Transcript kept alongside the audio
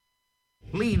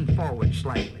Lean forward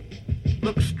slightly.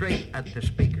 Look straight at the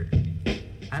speaker.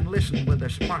 And listen with a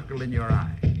sparkle in your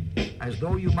eye, as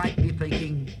though you might be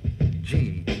thinking,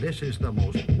 gee, this is the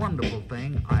most wonderful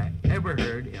thing I ever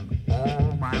heard in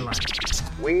all my life.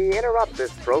 We interrupt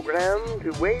this program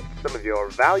to waste some of your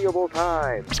valuable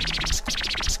time.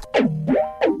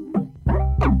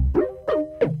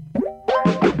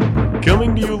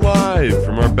 Coming to you live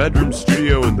from our bedroom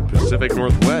studio in the Pacific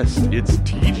Northwest, it's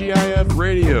TGIF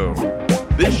Radio.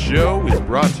 This show is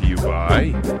brought to you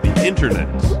by the Internet,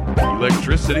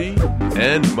 electricity,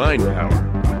 and mind power.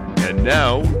 And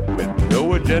now, with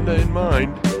no agenda in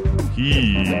mind, here's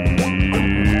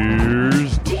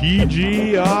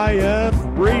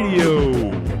TGIF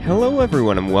Radio. Hello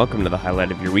everyone and welcome to the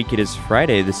highlight of your week. It is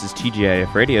Friday, this is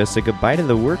TGIF Radio, so goodbye to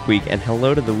the work week and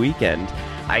hello to the weekend.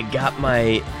 I got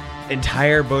my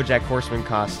entire BoJack Horseman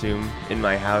costume in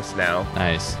my house now.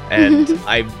 Nice. And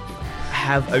I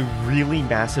have a really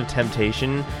massive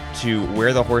temptation to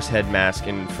wear the horse head mask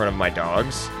in front of my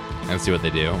dogs. And see what they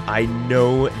do. I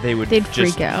know they'd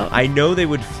freak out. I know they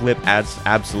would flip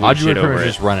absolute Audrey shit would over it.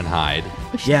 just run and hide.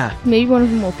 Yeah. Maybe one of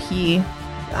them will pee.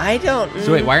 I don't.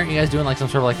 So wait, why aren't you guys doing like some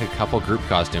sort of like a couple group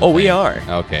costume? Oh, thing? we are.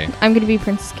 Okay. I'm going to be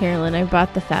Princess Carolyn. I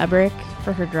bought the fabric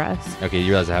for her dress. Okay, you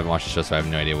realize I haven't watched the show, so I have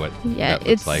no idea what Yeah, that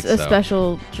looks it's like. a so.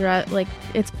 special dress. Like,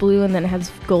 it's blue and then it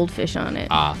has goldfish on it.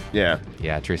 Ah, Yeah.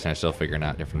 yeah. Teresa and I are still figuring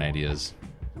out different ideas.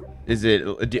 Is it?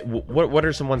 What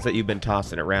are some ones that you've been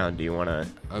tossing around? Do you want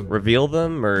to reveal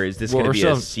them, or is this going to be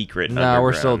a secret? No,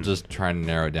 we're still underground? just trying to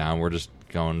narrow it down. We're just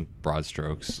going broad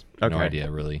strokes. Okay. No idea,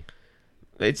 really.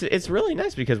 It's really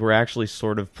nice because we're actually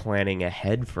sort of planning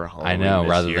ahead for Halloween. I know, this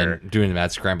rather year. than doing the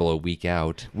Mad Scramble a week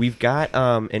out. We've got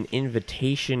an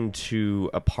invitation to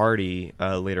a party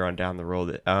later on down the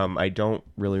road. I don't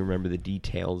really remember the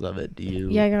details of it. Do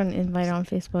you? Yeah, I got an invite on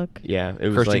Facebook. Yeah, it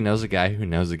was Kirsty like knows a guy who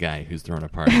knows a guy who's throwing a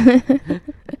party.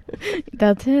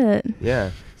 That's it.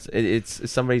 yeah, it's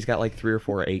somebody's got like 3 or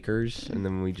 4 acres, and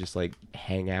then we just like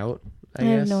hang out. I I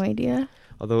guess. have no idea.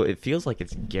 Although it feels like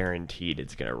it's guaranteed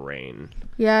it's gonna rain.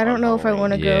 Yeah, I don't On know if I Halloween.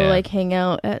 want to Yeah. go, like, hang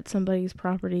out at somebody's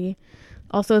property.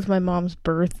 Also, it's my mom's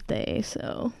birthday,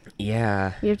 so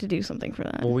Yeah. we have to do something for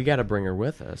that. Well, we got to bring her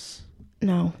with us.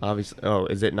 No, Obviously. Oh,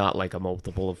 is it not like a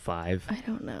multiple of 5? I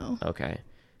don't know. Okay.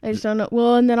 I just don't know.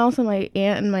 Well, and then also my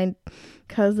aunt and my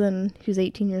cousin, who's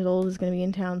 18 years old, is going to be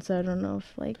in town, so I don't know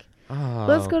if, like, Oh.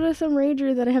 let's go to some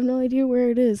rager that I have no idea where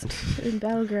it is in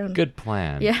Battleground. Good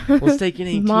plan. Yeah. Let's take an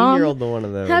 18-year-old to one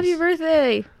of those. Happy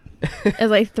birthday!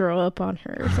 As I throw up on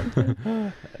her or something.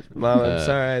 Mom, I'm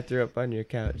sorry I threw up on your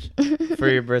couch. For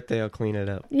your birthday, I'll clean it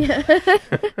up. Yeah.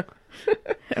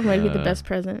 That might be the best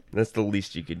present. That's the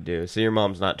least you could do. So your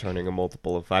mom's not turning a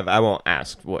multiple of 5. I won't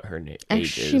ask what her age Actually,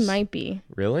 is. she might be.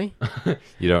 Really?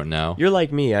 You don't know. You're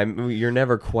like me. You're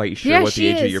never quite sure Yeah, what the she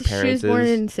age is. of your parents She was born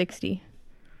is. in 60.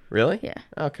 Really? Yeah.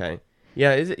 Okay.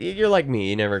 Yeah, you're like me.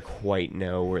 You never quite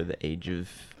know where the age of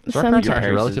So our parents are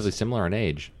Sometimes. relatively similar in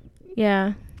age.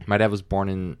 Yeah. My dad was born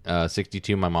in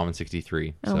 62, my mom in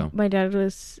 63. Oh, So my dad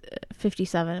was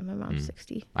 57 and my mom's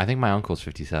 60. I think my uncle's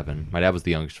 57. My dad was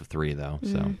the youngest of 3, though.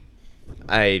 So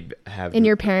I have. And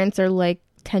your parents are like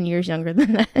 10 years younger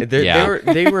than that. Yeah.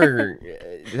 They were.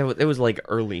 It was like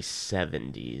early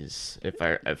 70s, if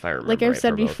I remember. Like I've right,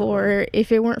 said for both of them. before,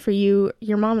 if it weren't for you,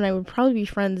 your mom and I would probably be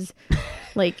friends,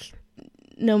 like,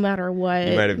 no matter what.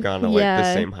 You might have gone to like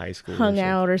the same high school. or hung something.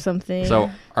 out or something.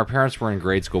 So our parents were in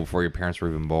grade school before your parents were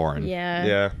even born.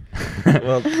 Yeah. Yeah.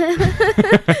 Well,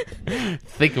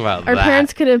 Think about Our that.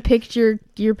 parents could have picked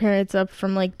your parents up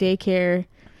from, like, daycare.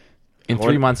 In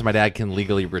 3 months, my dad can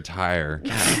legally retire.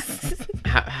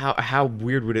 how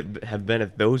weird would it have been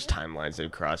if those timelines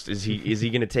had crossed? Is he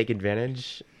going to take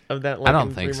advantage of that? Like, I don't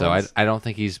in think 3 so. months? I don't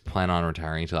think he's planning on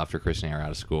retiring until after Chris and I are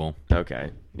out of school.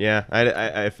 Okay. Yeah.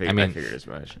 I figured. I mean- figured as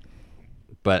much.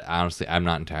 But honestly, I'm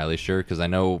not entirely sure because I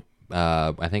know.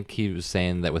 I think he was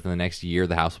saying that within the next year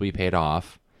the house will be paid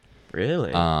off.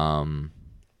 Really?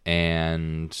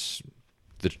 And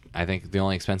I think the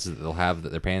only expenses that they'll have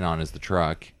that they're paying on is the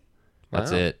truck.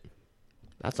 That's Wow. it.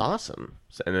 That's awesome.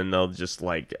 So, and then they'll just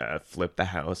like flip the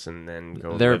house and then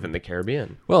go They're- live in the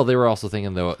Caribbean. Well, they were also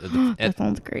thinking though That at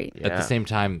sounds great. Yeah. the same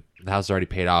time the house is already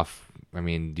paid off. I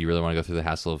mean, do you really want to go through the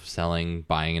hassle of selling,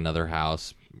 buying another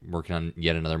house, working on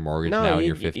yet another mortgage now in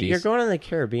your 50s? You're going to the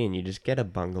Caribbean. You just get a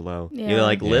bungalow. You Yeah.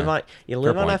 like live Yeah. on. You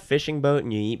live Fair on a point. fishing boat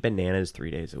and you eat bananas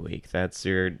 3 days a week. That's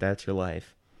your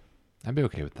life. I'd be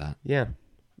okay with that. Yeah.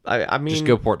 I mean, Just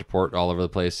go port to port all over the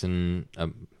place in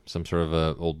some sort of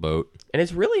a old boat. and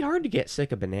it's really hard to get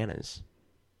sick of bananas.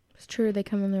 It's true. They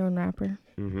come in their own wrapper.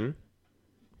 Mm-hmm.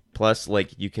 Plus,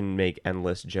 like, you can make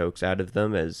endless jokes out of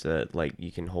them as, like,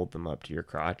 you can hold them up to your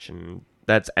crotch, and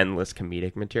that's endless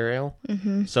comedic material.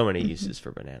 Mm-hmm. So many uses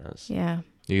for bananas. Yeah.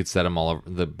 You could set them all over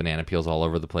the banana peels all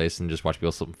over the place and just watch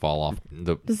people slip and fall off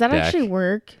the Does that deck. actually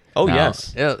work? Oh, No,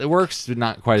 yes. it works, but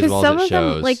not quite as Because well some as it of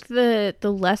shows. them, like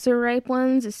the lesser ripe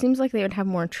ones, it seems like they would have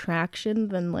more traction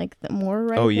than like the more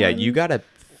ripe. Oh, yeah. ones. You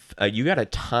gotta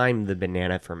time the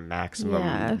banana for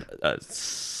maximum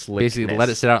slickness. Basically, let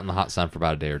it sit out in the hot sun for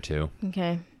about a day or two.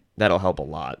 Okay. That'll help a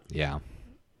lot. Yeah.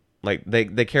 Like,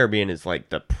 the Caribbean is, like,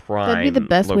 the prime That'd be the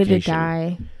best way to location.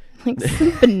 die. Like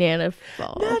some banana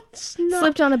fall. That's not...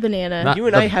 Slipped on a banana. Not You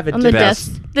and the I have a on the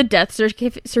best. death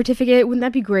certificate. Wouldn't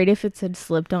that be great if it said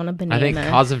slipped on a banana? I think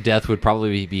cause of death would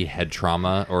probably be head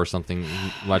trauma or something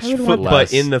much I would want- less.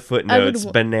 But in the footnotes,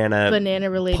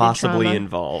 banana-related possibly trauma.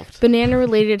 involved.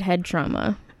 Banana-related head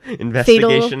trauma.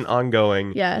 Investigation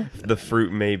ongoing. Yeah. The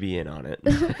fruit may be in on it.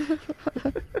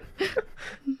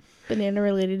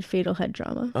 Banana-related fatal head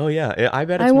trauma. Oh, yeah. I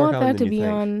bet it's I more want common that to than you be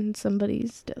think. on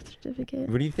somebody's death certificate.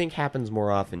 What do you think happens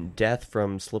more often? Death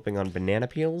from slipping on banana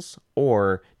peels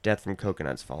or death from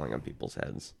coconuts falling on people's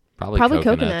heads? Probably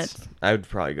coconuts. I would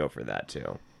probably go for that,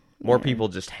 too. More people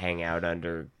just hang out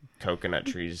under coconut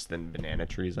trees than banana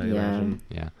trees, I Yeah. imagine.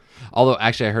 Yeah. Although,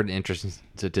 actually, I heard an interesting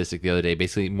statistic the other day.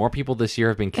 Basically, more people this year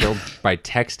have been killed by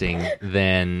texting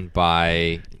than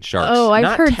by sharks. Oh, I've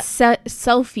Not heard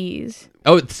selfies.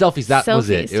 Oh, selfies. That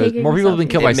was it. Selfies, It was taking more people have been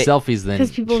killed by selfies. selfies than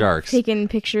Because people sharks taking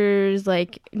pictures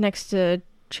like next to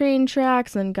train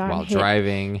tracks and got while hit.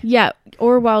 driving. Yeah,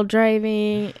 or while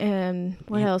driving, and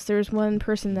what else? There was one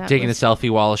person that Taking a was,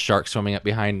 selfie while a shark swimming up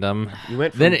behind them. You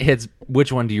went from Then it hits.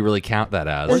 Which one do you really count that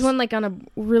as? There's one like on a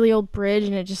really old bridge,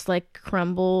 and it just like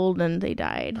crumbled, and they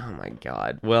died. Oh, my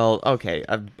God. Well, okay.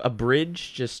 A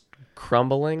bridge just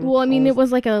crumbling? Well, I mean, it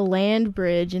was like a land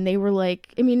bridge, and they were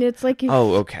like, I mean, it's like, if,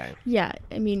 Oh, okay. yeah,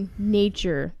 I mean,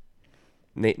 nature.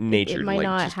 Nature It might like,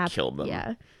 not just happen. killed them.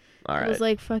 Yeah, All it right. was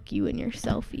like, fuck you and your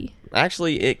selfie.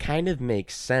 Actually, it kind of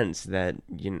makes sense that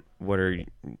what are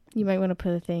You might want to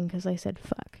put a thing because I said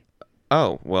fuck.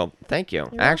 Oh, well, thank you.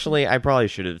 Actually, I probably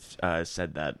should have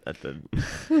said that at the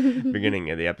beginning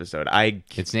of the episode.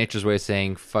 It's nature's way of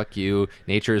saying "fuck you."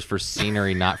 Nature is for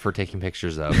scenery, not for taking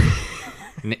pictures of.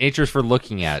 Nature's for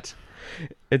looking at.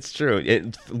 It's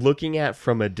true. Looking at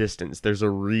from a distance, there's a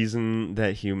reason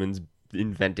that humans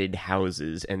invented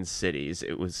houses and cities.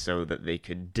 It was so that they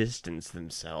could distance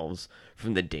themselves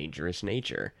from the dangerous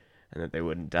nature and that they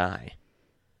wouldn't die.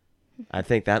 I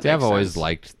think that See, makes I've always sense.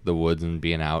 liked the woods and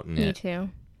being out in Me it. too.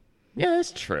 Yeah,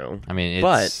 that's true. I mean,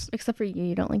 But- it's Except for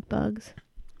you don't like bugs.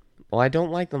 Well, I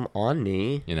don't like them on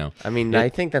me. you know, I mean, I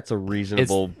think that's a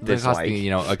reasonable It costs dislike. me,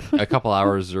 you know, a couple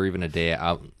hours or even a day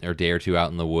out or a day or two out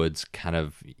in the woods. Kind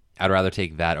of, I'd rather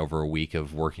take that over a week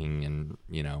of working and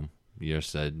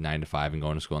just a 9 to 5 and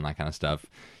going to school and that kind of stuff.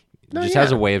 No, Just yeah.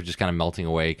 has a way of just kind of melting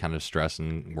away kind of stress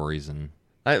and worries and.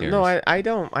 cares. I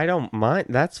don't mind.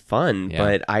 That's fun,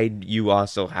 Yeah. but you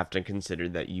also have to consider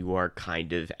that you are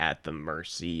kind of at the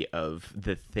mercy of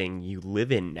the thing you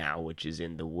live in now, which is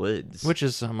in the woods. Which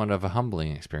is somewhat of a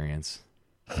humbling experience.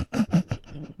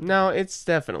 No, it's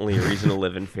definitely a reason to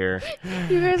live in fear.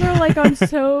 You guys are like on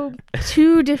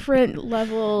two different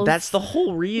levels. That's the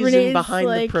whole reason Renee's behind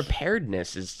like, the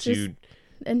preparedness is to. just-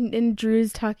 and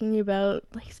Drew's talking about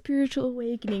like spiritual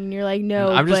awakening, and you're like,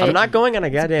 no, I'm but I'm not going on a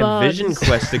goddamn bugs. vision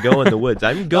quest to go in the woods.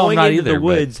 I'm going not into either, the but-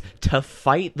 woods to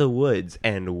fight the woods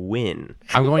and win.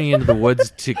 I'm going into the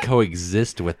woods to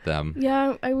coexist with them.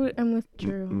 Yeah, I'm with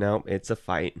Drew. No, it's a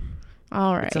fight.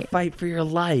 All right. It's a fight for your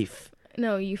life.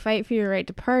 No, you fight for your right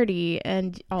to party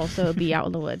and also be out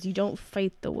in the woods. You don't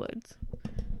fight the woods.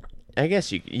 I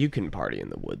guess you can party in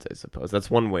the woods, I suppose. That's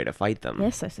one way to fight them.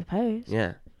 Yes, I suppose.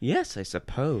 Yeah. Yes, I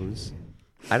suppose.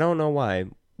 I don't know why.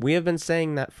 We have been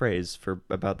saying that phrase for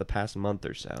about the past month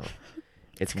or so.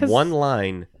 It's 'cause- one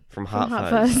line from Hot, Hot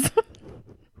Fuzz. Fuzz.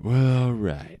 Well,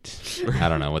 right. I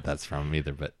don't know what that's from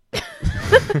either, but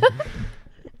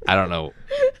I don't know.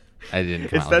 I didn't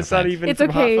come out with That's a not thing. even It's from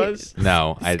okay. Hot Fuzz?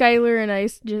 No, Skylar and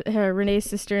I, Renee's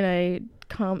sister and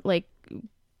I,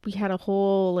 we had a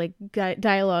whole like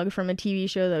dialogue from a TV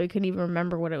show that we couldn't even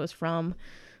remember what it was from,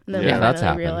 and then Yeah, we that's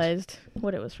finally happened. realized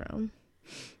what it was from.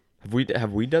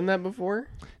 Have we done that before?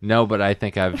 no, but I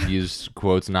think I've used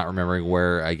quotes not remembering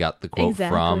where I got the quote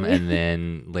from, Exactly. and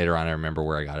then later on I remember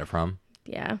where I got it from.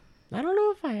 Yeah. I don't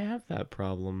know if I have that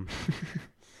problem.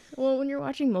 Well, when you're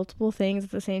watching multiple things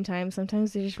at the same time,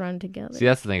 sometimes they just run together. See,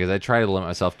 that's the thing, is I try to limit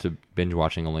myself to binge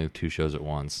watching only 2 shows at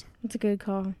once. It's a good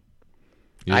call.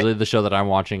 Usually the show that I'm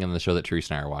watching and the show that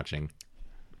Teresa and I are watching.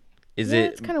 Is Yeah, it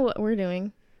that's kind of what we're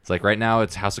doing. It's like right now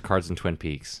it's House of Cards and Twin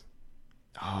Peaks.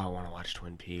 Oh, I want to watch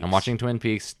Twin Peaks. I'm watching Twin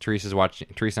Peaks. Teresa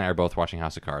and I are both watching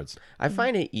House of Cards. I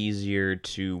find it easier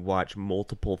to watch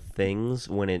multiple things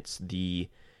when it's the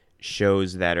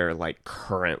shows that are like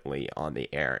currently on the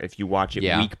air. If you watch it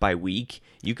week by week,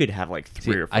 you could have like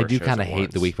three or four. I do kind of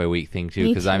hate the week by week thing too, Me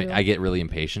because too. I get really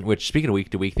impatient. Which, speaking of week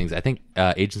to week things, I think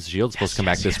Agents of S.H.I.E.L.D. is supposed to come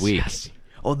back this week. Yes.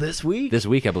 Oh, this week? This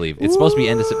week, I believe. It's supposed to be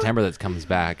end of September that comes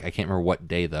back. I can't remember what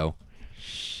day though.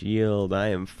 S.H.I.E.L.D. I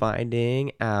am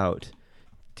finding out.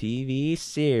 TV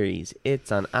series.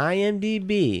 It's on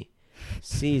IMDb.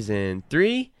 Season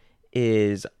 3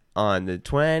 is on the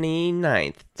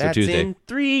 29th. That's Tuesday. in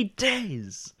 3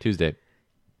 days. Tuesday.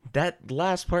 That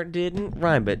last part didn't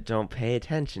rhyme, but don't pay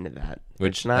attention to that.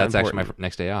 Which It's not that's important. actually my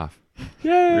next day off.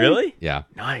 Really? Yeah.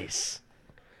 Nice.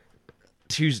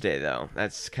 Tuesday though.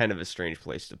 That's kind of a strange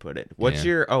place to put it. What's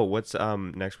Yeah. what's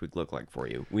next week look like for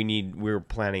you? We're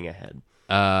planning ahead.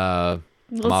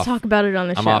 Let's talk about it on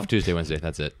the show. I'm off Tuesday, Wednesday.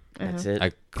 That's it. That's it.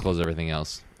 I close everything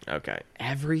else. Okay.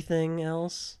 Everything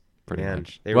else? Pretty Man,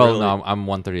 much. they Well, really- no, I'm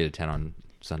 1:30 to 10 on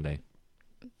Sunday.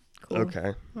 Cool.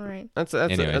 Okay. All right. That's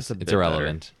Anyways, that's a bit it's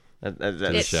irrelevant better. That's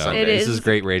to the It- show. Sunday. it This is. is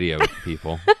great radio,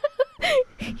 people.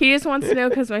 He just wants to know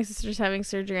because my sister's having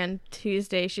surgery on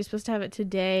Tuesday. She's supposed to have it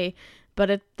today, but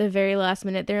at the very last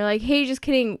minute, they're like, "Hey, just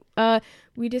kidding.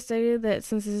 We decided that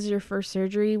since this is your first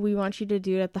surgery, we want you to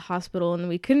do it at the hospital, and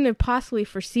we couldn't have possibly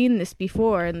foreseen this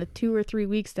before in the 2 or 3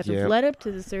 weeks that have Yep. led up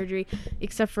to the surgery,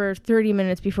 except for 30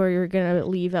 minutes before you're gonna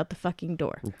leave out the fucking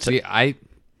door." See, I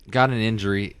got an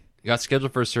injury, got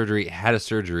scheduled for a surgery, had a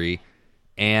surgery,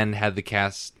 and had the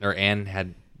cast, and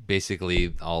had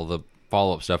basically all the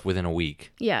follow-up stuff within a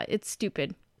week. Yeah, it's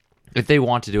stupid. If they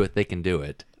want to do it, they can do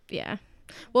it. Yeah.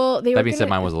 Well, they That were being said,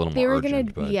 gonna- mine was a little they more were gonna,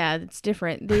 urgent, but- yeah, it's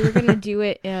different. They were gonna do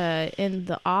it in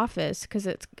the office because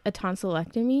it's a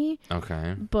tonsillectomy,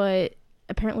 Okay. but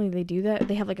apparently they do that.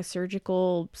 They have like a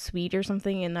surgical suite or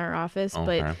something in their office,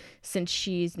 Okay. but since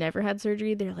she's never had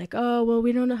surgery, they're like, "Oh, well,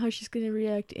 we don't know how she's gonna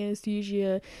react to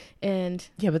anesthesia," and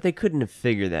Yeah, but they couldn't have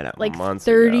figured that out like months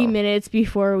 30 ago. minutes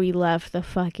before we left the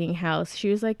fucking house, she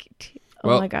was like, "Oh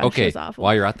Well, my gosh, it okay. was awful."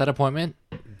 While you're at that appointment,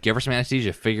 give her some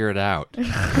anesthesia. Figure it out.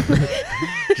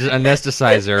 Just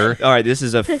anesthetize her. All right, this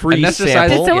is a free Anesthetize-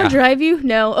 sample. Did someone yeah. drive you?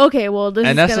 No. Okay, well, this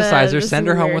Anesthetize is her. gonna, this Send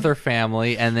is her home weird. with her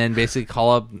family, and then basically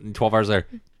call up 12 hours later.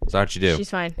 So what you do? She's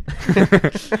fine.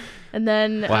 And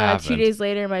then 2 happened? days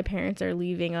later, my parents are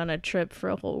leaving on a trip for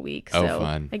a whole week. Oh, So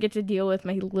fun. I get to deal with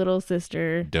my little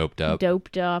sister Doped up.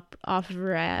 doped up off of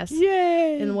her ass.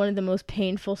 Yay! In one of the most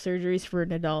painful surgeries for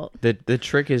an adult. The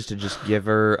trick is to just give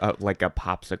her like a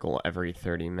popsicle every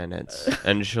 30 minutes,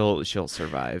 and she'll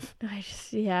survive.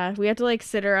 Yeah, we have to like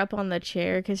sit her up on the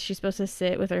chair because she's supposed to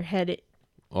sit with her head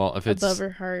Well, if it's above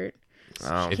her heart. Oh.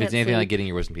 if Can't it's anything sleep. like getting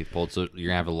your wisdom teeth pulled, so you're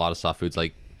gonna have a lot of soft foods.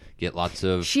 Like get lots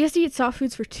of She has to eat soft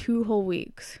foods for 2 whole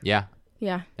weeks. yeah.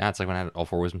 Yeah. It's like when I had all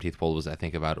 4 wisdom teeth pulled was I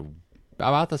think about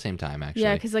the same time actually.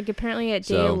 Yeah, because like apparently at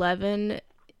day So, 11,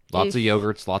 Lots of if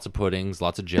yogurts, lots of puddings,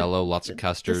 lots of Jello, lots of the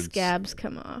custards. scabs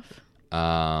come off.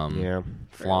 Yeah,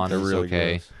 Flan They're is really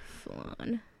okay. gross.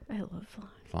 Flan. I love flan.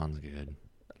 Flan's good.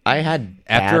 I had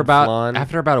After bad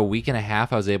about flan. a week and a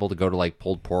half, I was able to go to like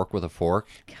pulled pork with a fork.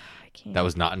 I can't. That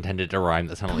was not intended to rhyme.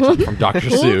 That sounded like something from Dr.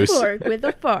 Pulled Seuss. pork with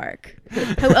a fork.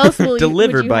 How else will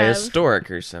delivered would you by have? a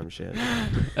stork or some shit.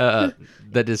 That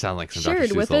did sound like some Dr.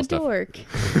 Shared Seuss with a little stuff. dork.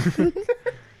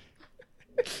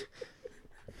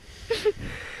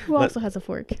 Who also has a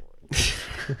fork?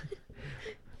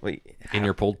 Wait, In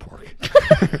your pulled pork.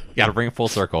 Got to bring it full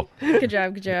circle. Good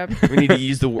job. Good job. we need to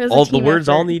use the was a all the team words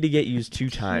all effort. need to get used 2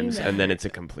 times, Team and then it's a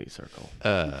complete circle.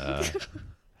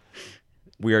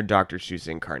 We are Dr. Seuss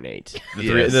incarnate.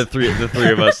 Yes. The three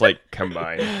of us like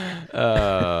combined.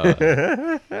 But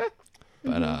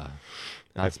now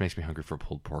this makes me hungry for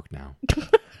pulled pork now.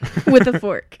 With a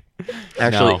fork.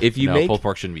 Actually, No, if you no, make pulled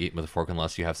pork shouldn't be eaten with a fork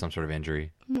unless you have some sort of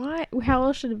injury. Why? How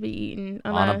else should it be eaten?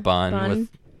 On a bun with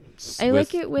I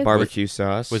like it with barbecue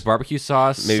sauce, with barbecue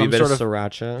sauce, maybe a some bit sort of of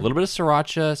sriracha. a little bit of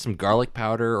sriracha, some garlic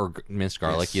powder or minced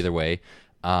garlic, Yes. either way.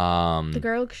 The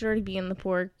garlic should already be in the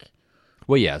pork,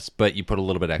 Well, yes, but you put a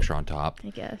little bit extra on top. I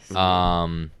guess.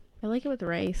 I like it with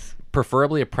rice.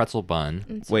 preferably a pretzel bun.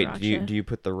 And Wait, sriracha. do you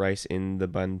put the rice in the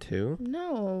bun too?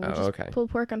 No. Oh, just okay. pulled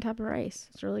pork on top of rice.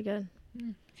 It's really good.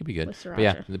 Could be good. With But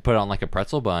yeah, sriracha. they put it on like a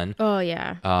pretzel bun. Oh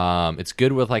yeah. It's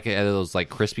good with like those like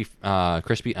crispy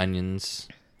onions.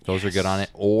 Those are good on it.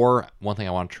 Or one thing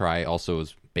I want to try also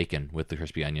is bacon with the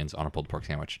crispy onions on a pulled pork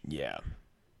sandwich. Yeah.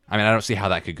 I mean, I don't see how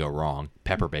that could go wrong.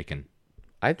 Pepper bacon.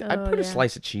 I put a yeah.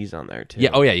 slice of cheese on there too.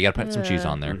 Yeah. Oh yeah, you got to put some cheese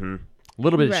on there. Mm-hmm. A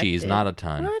little bit of Wrecked cheese, it. not a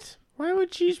ton. What? Why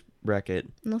would cheese? Wreck-It.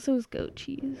 Unless it was goat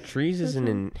cheese. Trees is an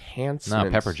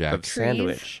enhancement Pepper Jack. of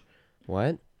sandwich.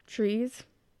 What? Trees.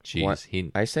 Cheese. What?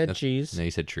 I said cheese. No, you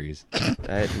said trees.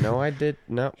 No, I did.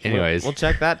 No. Anyways. We'll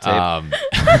check that tape.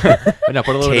 But no,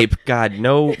 put a little Tape. God,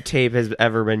 no tape has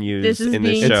ever been used This is in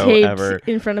this being show taped ever.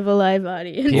 in front of a live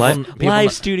audience. People-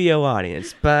 Live studio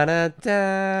audience.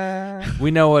 Ba-da-da. We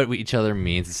know what each other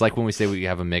means. It's like when we say we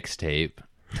have a mixtape.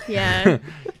 Yeah.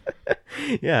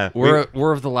 Yeah.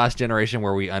 We're of the last generation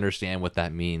where we understand what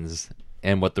that means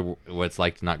and what it's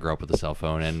like to not grow up with a cell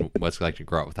phone and what's like to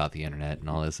grow up without the internet and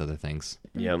all those other things.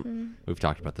 Yep. We've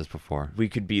talked about this before. We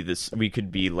could be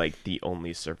like the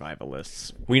only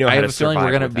survivalists. We know I how have to a feeling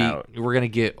survive we're gonna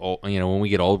get old, when we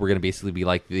get old, we're gonna basically be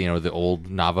like the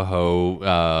old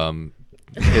Navajo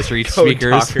history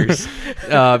speakers, talkers.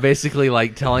 basically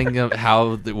like telling them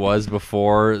how it was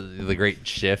before the great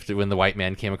shift when the white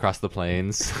man came across the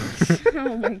plains,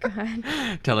 Oh my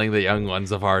god. telling the young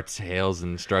ones of our tales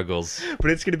and struggles.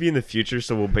 But it's going to be in the future,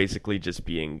 so we'll basically just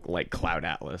be in like Cloud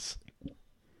Atlas.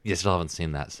 You still haven't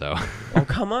seen that, so Oh,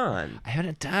 come on. I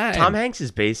haven't time. Tom Hanks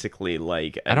is basically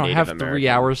like a I don't Native have American. 3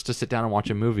 hours to sit down and watch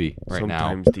a movie right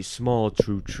Sometimes the small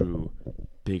true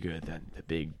bigger than the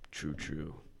big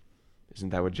true. Isn't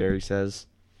that what Jerry says?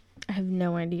 I have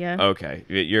no idea. Okay,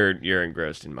 you're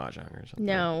engrossed in mahjong or something.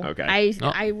 No. Okay. I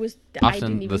No. I was. now. I didn't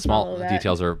Often even the small follow that.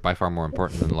 details are by far more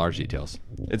important than the large details.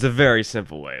 It's a very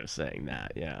simple way of saying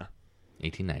that. Yeah.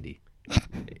 1890.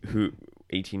 Who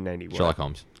 1890 what? Sherlock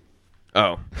Holmes.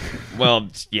 Oh, well,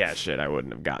 yeah, shit. I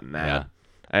wouldn't have gotten that.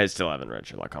 Yeah. I still haven't read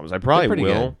Sherlock Holmes. I probably They're pretty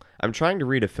will. good. I'm trying to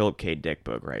read a Philip K. Dick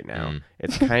book right now.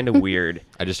 It's kind of weird.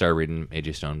 I just started reading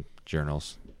A.J. Stone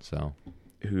journals, so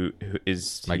Who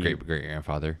is my he? great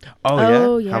grandfather.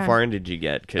 Oh, yeah? How yeah. far in did you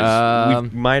get? Because we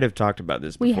Um, might have talked about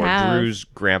this We before. have. Drew's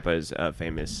grandpa is a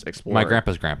famous explorer. My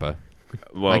grandpa's grandpa.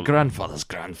 Well, My grandfather's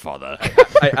grandfather.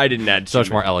 I didn't add So too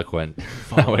much more many- eloquent.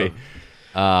 Wait.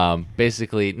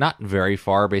 Basically, not very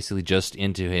far. Basically, just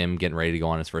into him getting ready to go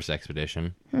on his first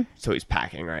expedition. So he's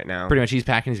packing right now. Pretty much, he's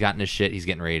packing. He's gotten his shit. He's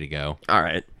getting ready to go. All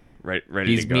right.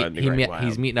 Ready to go. In the Great Wild.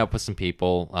 He's meeting up with some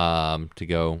people to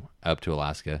go up to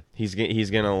Alaska. He's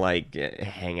gonna like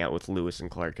hang out with Lewis and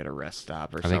Clark at a rest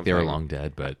stop or I something. think they were long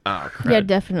dead, but Oh, crud. Yeah,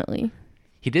 definitely.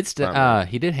 he did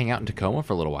he did hang out in Tacoma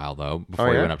for a little while though before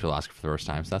he yeah? went up to Alaska for the first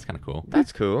time. So that's kind of cool.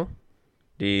 That's cool.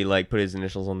 Did he like put his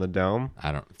initials on the dome?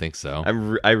 I don't think so.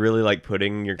 I really like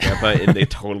putting your grandpa in the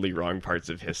totally wrong parts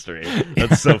of history.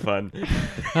 That's so fun.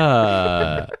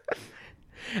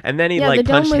 And then he Yeah, like the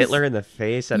dome punched was- Hitler in the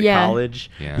face at Yeah. college.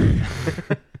 Yeah.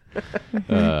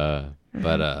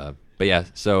 But yeah,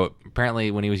 so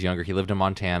apparently when he was younger, he lived in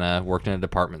Montana, worked in a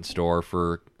department store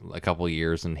for a couple of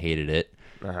years and hated it,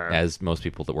 as most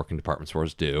people that work in department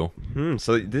stores do.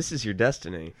 So this is your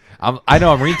destiny. I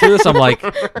know, I'm reading through this, I'm like,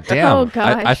 damn, Oh,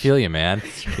 gosh. I feel you, man.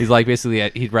 He's like, basically,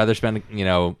 he'd rather spend,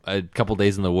 a couple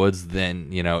days in the woods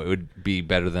than, it would be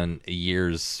better than a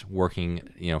year's working,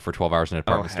 for 12 hours in a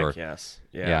department store. Heck yes.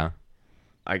 Yeah.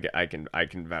 Yeah. I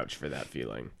can vouch for that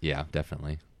feeling. Yeah,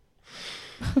 definitely.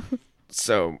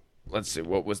 So let's see.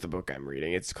 What was the book I'm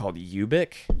reading? It's called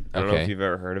Ubik. I don't know Okay. if you've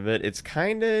ever heard of it. It's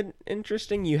kind of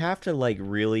interesting. You have to like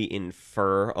really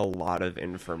infer a lot of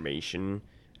information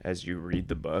as you read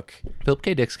the book. Philip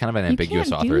K. Dick's kind of an You ambiguous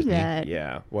can't author, do isn't he? that.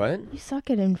 Yeah. What? You suck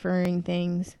at inferring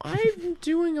things. I'm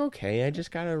doing okay. I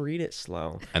just gotta read it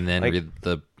slow. And then Like- read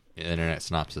the internet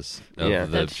synopsis of Yeah.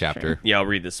 the That's chapter. Yeah, I'll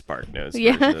read the Spark Notes.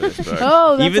 Yeah. version of this book.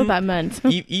 Oh, that's Even- what that meant.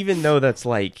 Even though that's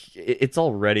like it's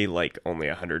already like only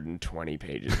 120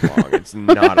 pages long. It's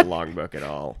not a long book at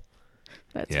all.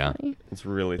 That's Yeah. funny. It's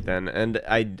really thin. And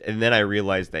then I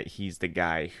realized that he's the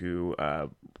guy who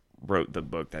wrote the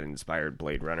book that inspired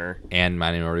Blade Runner. And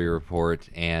Minority Report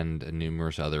and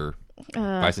numerous other.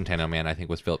 Bicentennial Man, I think,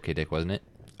 was Philip K. Dick, wasn't it?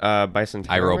 Bicentennial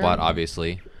iRobot, Man?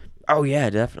 obviously. Oh yeah,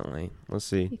 definitely. Let's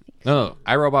see. No,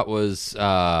 iRobot was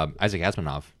Isaac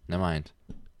Asimov. Never mind.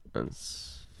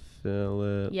 Let's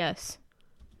Philip. Yes.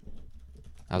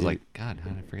 I was like, God, how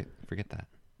did I forget that?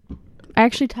 I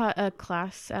actually taught a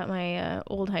class at my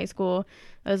old high school.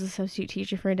 I was a substitute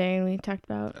teacher for a day, and we talked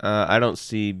about. I don't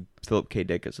see Philip K.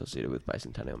 Dick associated with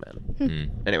Bicentennial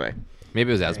Man. Anyway, Maybe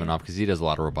it was Asimov because he does a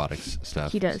lot of robotics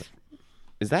stuff. He does.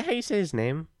 is that how you say his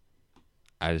name?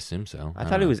 I'd assume so. I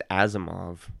thought it was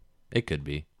Asimov. It could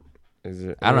be. Is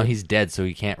it? I don't know. He's dead, so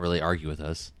he can't really argue with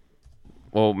us.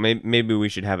 Well, maybe we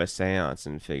should have a seance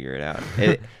and figure it out.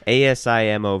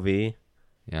 Asimov,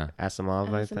 Yeah.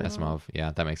 Asimov, I think. Asimov.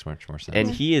 Yeah, that makes much more sense. And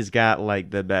he has got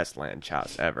like the best land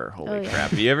chops ever. Holy Oh, yeah. crap!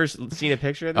 Have you ever seen a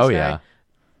picture of this oh, guy? yeah.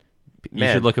 You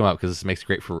Man. should look him up because this makes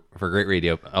great for great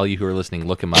radio. All you who are listening,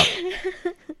 look him up.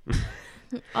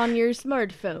 on your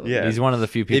smartphone. Yeah. He's one of the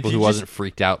few people you who just- wasn't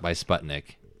freaked out by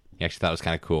Sputnik. He actually thought it was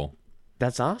kind of cool.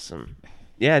 That's awesome.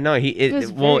 Yeah, no, was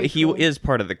very he cool. is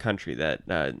part of the country that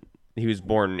he was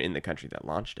born in the country that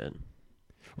launched it.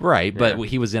 Right, but Yeah.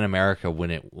 he was in America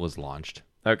when it was launched.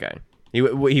 Okay,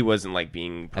 he wasn't like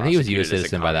being. I think he was a prosecuted U.S. as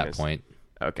citizen by that communist. point.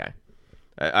 Okay,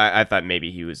 I thought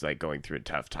maybe he was like going through a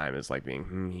tough time as like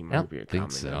being he might don't be a think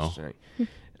communist. so.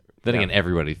 Then Yeah. again,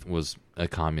 everybody was a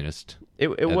communist It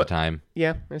at the wa- time.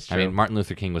 Yeah, that's true. I mean, Martin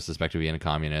Luther King was suspected of being a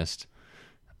communist.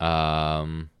 I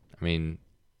mean,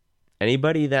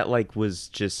 anybody that like was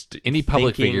just any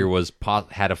public thinking- figure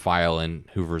had a file in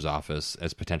Hoover's office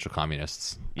as potential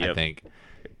communists. I Yep. think.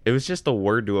 It was just a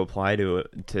word to apply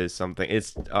to something.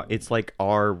 It's like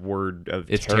our word of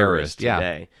It's terrorist terrorist, yeah.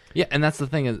 today. Yeah, and that's the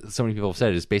thing that so many people have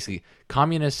said is basically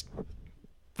communist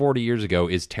 40 years ago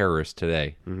is terrorist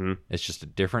today. Mm-hmm. It's just a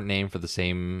different name for the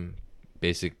same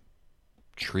basic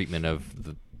treatment of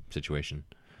the situation.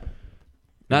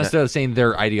 Not necessarily saying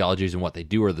their ideologies and what they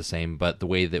do are the same, but the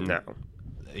way that No.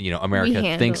 America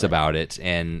handle thinks it. about it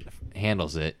and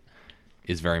handles it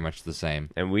is very much the same.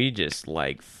 And we just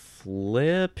like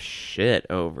flip shit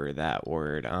over that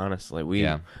word. Honestly, we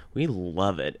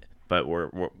love it, but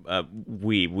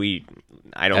we.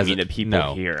 I don't As mean a- the people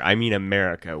no. here. I mean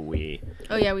America. We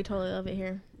Oh yeah, we totally love it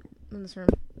here in this room.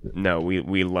 no.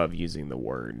 We love using the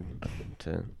word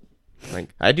to like.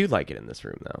 I do like it in this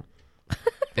room though.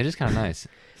 It is kind of nice.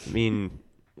 I mean,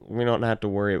 we don't have to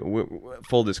worry.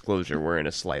 Full disclosure, we're in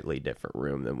a slightly different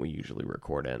room than we usually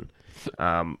record in.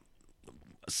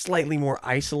 Slightly more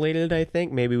isolated, I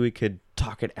think. Maybe we could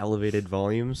talk at elevated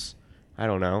volumes. I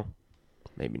don't know.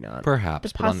 Maybe not.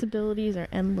 Perhaps, The but possibilities are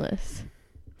endless.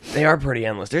 They are pretty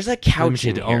endless. There's a couch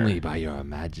in limited here. only by your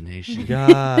imagination.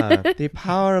 God, the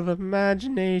power of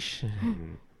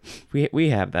imagination. We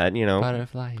have that, you know.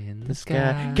 Butterfly in the Yeah.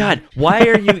 sky. God, why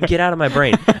are you? Get out of my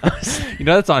brain. You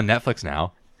know that's on Netflix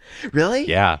now. Really?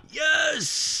 Yeah.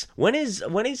 Yes. When is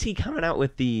he coming out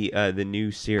with the new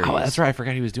series? Oh, that's right. I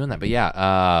forgot he was doing that. But yeah,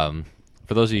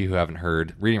 for those of you who haven't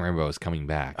heard, Reading Rainbow is coming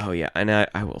back. Oh yeah, and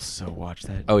I will so watch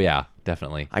that. Oh yeah,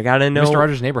 definitely. I gotta know. Mr.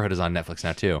 Rogers' Neighborhood is on Netflix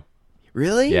now too.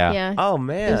 Really? Yeah. Yeah. Oh It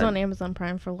man, was on Amazon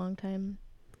Prime for a long time.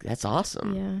 that's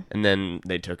awesome. Yeah. And then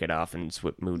they took it off and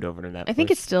moved over to Netflix. I think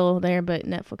it's still there, but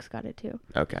Netflix got it too.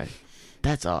 okay.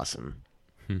 That's awesome.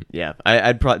 Yeah,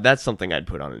 I'd probably that's something I'd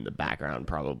put on in the background,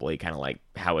 probably, kind of like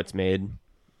how it's made.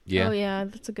 Yeah. Oh yeah,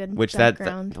 that's a good Which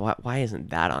background. why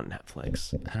isn't that on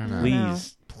Netflix? I don't know.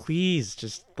 Please,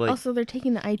 just like Also, they're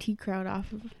taking the IT crowd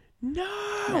off of no.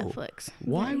 Netflix.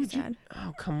 Why Very would you? sad.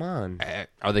 Oh come on.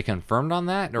 Are they confirmed on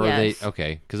that, or Yes. are they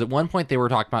okay? Because at one point they were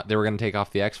talking about they were going to take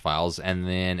off the X-Files, and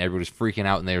then everybody was freaking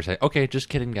out, and they were saying, "Okay, just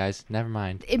kidding, guys. Never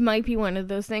mind." It might be one of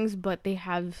those things, but they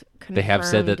have confirmed They have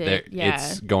said that it. Yeah.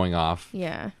 it's going off.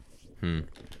 Yeah.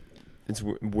 It's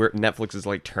where Netflix is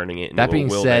like turning it into That a being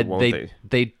will said, won't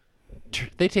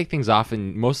they take things off,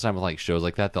 and most of the time with like shows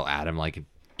like that, they'll add them like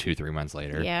 2-3 months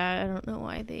later. Yeah, I don't know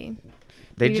why they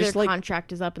maybe just their like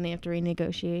contract is up and they have to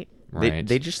renegotiate. Right.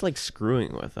 they just like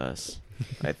screwing with us.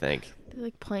 I think. They're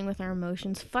like playing with our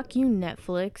emotions. Fuck you,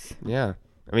 Netflix. Yeah.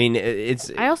 I mean, it's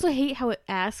I also hate how it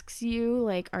asks you,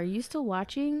 like, are you still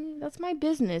watching? That's my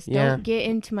business. Yeah. Don't get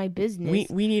into my business.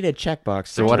 we need a checkbox.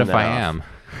 so what if I am?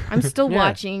 I'm still Yeah.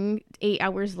 watching 8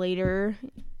 hours later,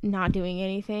 not doing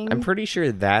anything. I'm pretty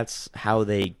sure that's how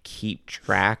they keep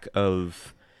track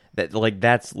of that. Like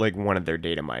that's like one of their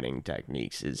data mining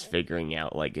techniques is figuring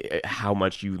out like how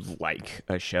much you like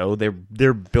a show.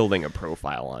 They're building a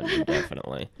profile on you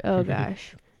definitely. Oh,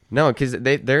 gosh. No, because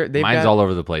they've Mine's got, all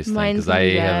over the place Mine's because I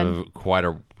really have quite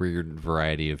a weird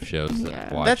variety of shows that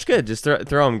I've watched. That's good. Just throw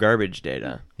them garbage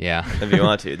data Yeah. if you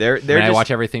want to. They're I just,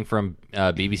 watch everything from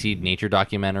BBC nature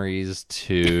documentaries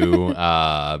to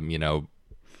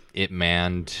Ip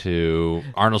Man to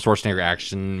Arnold Schwarzenegger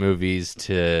action movies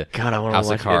to God, I want House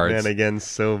to of watch Cards. Hitman again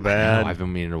so I bad. know, I've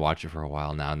been meaning to watch it for a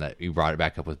while now, and that you brought it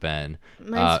back up with Ben.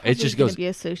 Mine's It just going goes. to be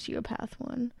a sociopath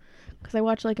one. Because I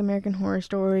watch, like, American Horror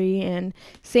Story and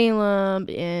Salem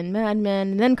and Mad Men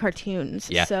and then cartoons.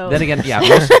 Yeah. So Then again, yeah.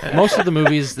 Most of the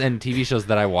movies and TV shows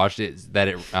that I watched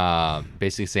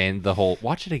basically saying the whole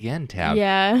 "watch it again" tab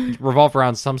yeah. revolve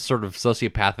around some sort of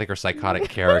sociopathic or psychotic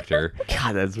character.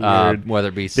 God, that's weird. Whether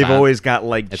it be They've always got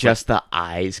like It's just the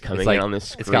eyes coming in on the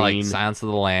screen. It's got like Silence of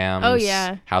the Lambs. Oh,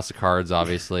 yeah. House of Cards,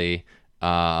 obviously.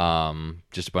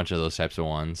 Just a bunch of those types of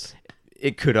ones.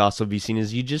 It could also be seen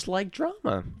as you just like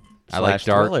drama. I like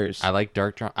dark thrillers. I like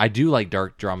dark drama. I do like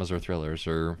dark dramas or thrillers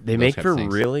or They those make kinds for of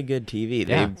things. really good TV.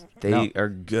 Yeah. They No. are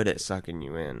good at sucking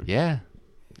you in. Yeah.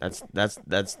 That's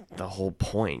the whole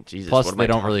point. Jesus. Plus, what am they I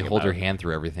don't really talking hold your about? hand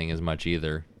through everything as much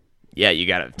either. yeah, you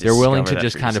gotta. They're willing to discover that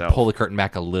just for kind of yourself. pull the curtain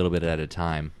back a little bit at a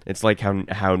time. It's like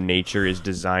how nature is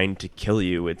designed to kill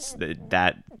you. It's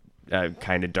that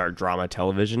kind of dark drama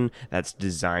television that's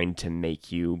designed to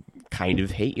make you kind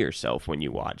of hate yourself when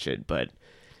you watch it, but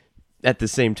at the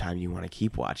same time you want to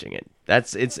keep watching it.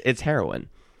 It's heroin.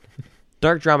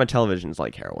 Dark drama television is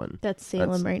like heroin. That's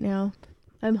Salem right now.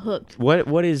 I'm hooked.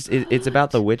 What is it? It's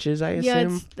about the witches, I assume,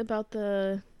 Yeah, it's about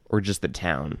the. or just the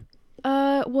town.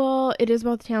 Well, it is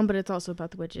about the town, but it's also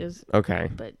about the witches. Okay,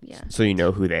 But yeah, so you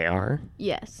know who they are.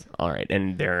 yes, All right,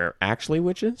 and they're actually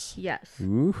witches. yes,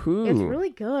 Woohoo! it's really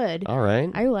good. All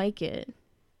right. I like it.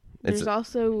 It's There's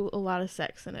also a lot of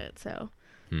sex in it, so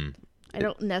I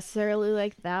don't necessarily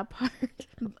like that part.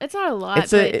 It's not a lot,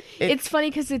 It's but it's funny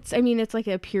because it's like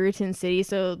a Puritan city,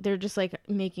 so they're just like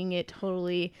making it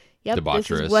totally. Yep, this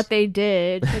Debaucherous. is what they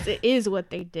did because it is what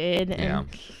they did. And Yeah.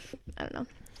 I don't know.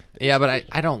 Yeah, but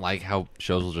I don't like how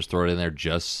shows will just throw it in there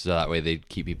just so that way they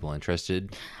keep people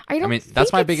interested. I don't. mean, think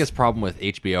that's my it's- biggest problem with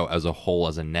HBO as a whole,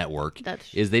 as a network,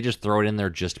 That's- is they just throw it in there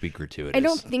just to be gratuitous. I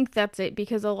don't think that's it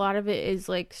because a lot of it is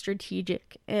like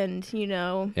strategic, and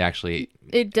It actually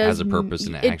it does has a purpose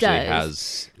and it it actually does. has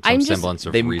some I'm just- semblance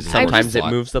of they reason. sometimes for it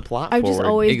plot. moves the plot I've forward. just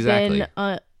always Exactly.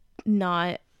 been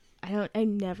not. I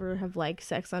never have liked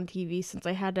sex on TV since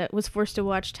I was forced to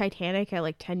watch Titanic at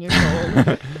like 10 years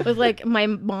old with like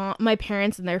my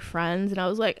parents and their friends, and I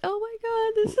was like, oh my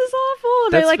god, this is awful,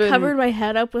 and That's I like been- covered my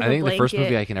head up with I a think blanket. the first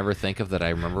movie I can ever think of that I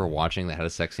remember watching that had a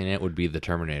sex scene in it would be The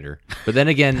Terminator. But then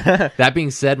again, that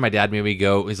being said, my dad made me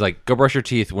go. He's like, "Go brush your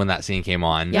teeth" when that scene came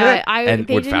on. Yeah, and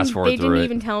they would didn't, fast forward they through didn't it.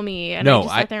 even tell me, and No, I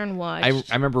just sat there and watched.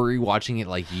 I remember rewatching it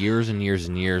like years and years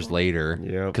and years later.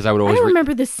 Yep. Because I would I always don't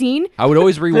remember the scene. I would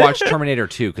always rewatch Terminator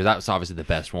 2 because that was obviously the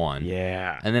best one.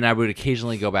 Yeah. And then I would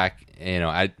occasionally go back.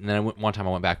 One time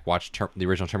I went back watched the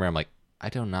original Terminator. I'm like, I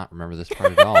do not remember this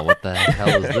part at all. What the hell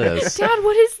is this? Dad,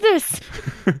 what is this?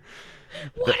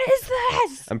 What is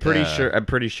this? I'm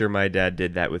pretty sure my dad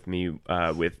did that with me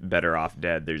with Better Off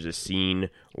Dead. There's a scene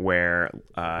where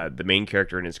the main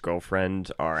character and his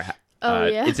girlfriend are Oh,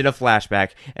 yeah. it's in a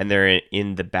flashback, and they're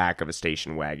in the back of a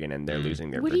station wagon, and they're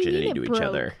losing their What do you virginity mean to it each broke?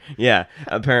 other. Yeah,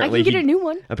 apparently I can get a new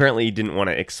one. Apparently, he didn't want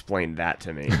to explain that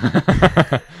to me.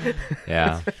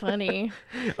 Yeah. Funny.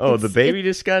 Oh, the baby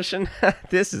discussion.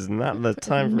 This is not the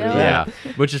time for No. that.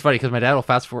 Yeah, which is funny because my dad will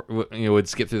fast forward, would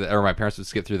skip through that, or my parents would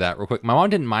skip through that real quick. My mom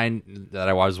didn't mind that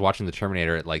I was watching the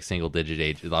Terminator at like single digit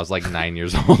age. I was like 9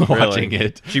 years old watching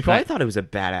it. She probably thought it was a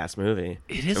badass movie.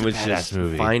 It is It a was badass just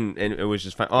movie. fine, and it was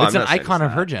just fine. Oh, It's I'm an not saying icon it's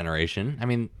of her not. generation. I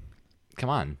mean, come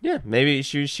on. Yeah, maybe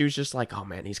she was just like, oh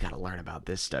man, he's got to learn about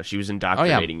this stuff. She was Oh yeah,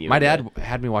 indoctrinating you. my in dad it.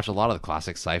 had me watch a lot of the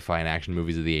classic sci-fi and action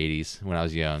movies of the '80s when I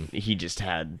was young. He just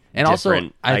had And also,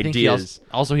 different I think he ideas.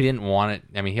 also he didn't want it.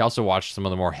 I mean, he also watched some of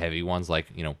the more heavy ones, like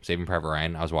Saving Private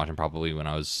Ryan. I was watching probably when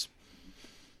I was,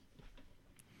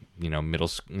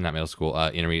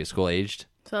 intermediate school aged.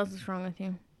 So that's what's wrong with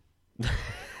you.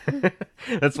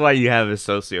 That's why you have a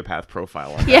sociopath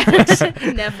profile on. Yeah,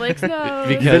 Netflix knows.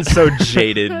 You've been so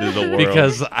jaded to the world.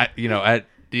 Because at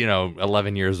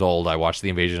 11 years old, I watched The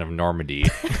Invasion of Normandy.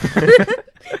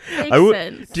 Makes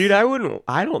sense. Dude,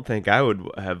 I don't think I would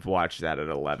have watched that at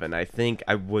 11. I think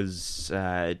I was.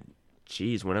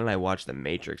 When did I watch The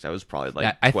Matrix? I was probably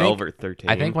like 12 or 13.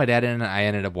 I think my dad and I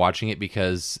ended up watching it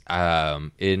because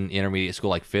in intermediate school,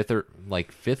 like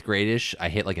fifth grade-ish, I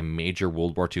hit like a major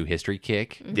World War II history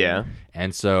kick. Yeah.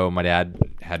 And so my dad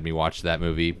had me watch that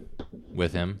movie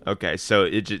with him. Okay, so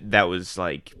that was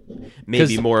like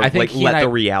maybe 'Cause more of I think like he and let the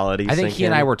I- reality. I think sink he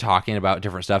and in. I were talking about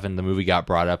different stuff, and the movie got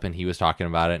brought up, and he was talking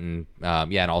about it, and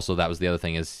and also that was the other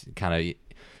thing is kind of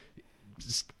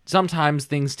sometimes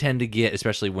things tend to get,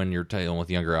 especially when you're dealing with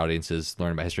younger audiences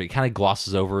learning about history, it kind of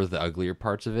glosses over the uglier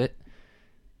parts of it.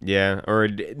 Yeah, or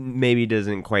it maybe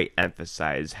doesn't quite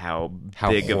emphasize how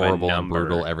big horrible of a and number.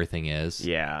 brutal everything is.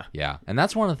 Yeah, Yeah, and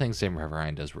that's one of the things Saving Private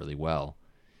Ryan does really well.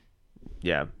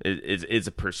 yeah, it's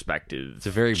a perspective. It's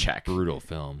a very check. brutal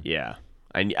film, Yeah,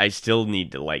 I still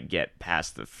need to like get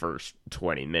past the first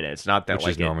 20 minutes. Not that which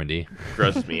like is Normandy. it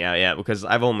grosses me out. Yeah, because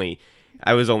I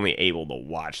was only able to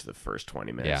watch the first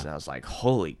 20 minutes, Yeah. and I was like,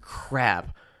 holy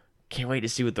crap. Can't wait to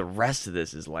see what the rest of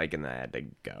this is like, and then I had to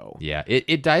go. Yeah,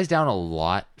 it dies down a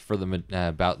lot for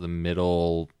about the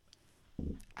middle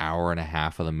hour and a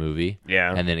half of the movie.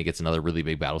 Yeah. And then it gets another really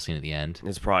big battle scene at the end.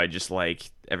 It's probably just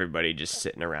like everybody just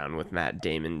sitting around with Matt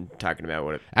Damon talking about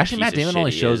what. Actually, Matt Damon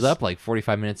only shows up. up like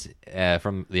 45 minutes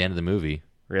from the end of the movie.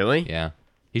 Really? Yeah.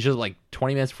 He shows up like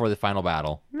 20 minutes before the final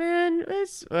battle. Man,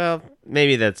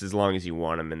 maybe that's as long as you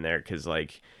want him in there, because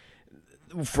like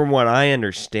From what I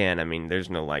understand, I mean, there's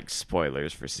no like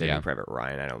spoilers for Saving Yeah. Private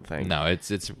Ryan. I don't think. No,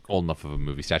 it's old enough of a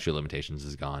movie. Statute of Limitations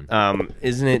is gone.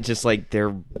 Isn't it just like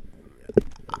they're?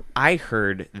 I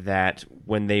heard that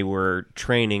when they were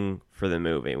training for the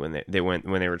movie, when they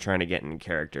were trying to get in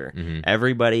character,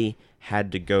 everybody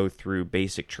had to go through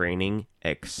basic training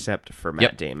except for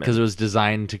Matt Damon. Because it was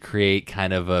designed to create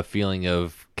kind of a feeling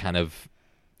of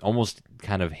almost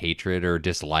hatred or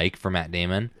dislike for Matt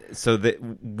Damon. So that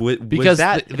was Because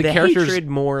that the the characters- hatred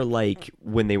more like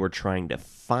when they were trying to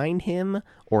find him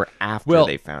or after Well,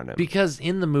 they found him? because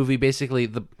in the movie, basically,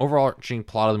 the overarching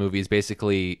plot of the movie is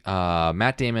basically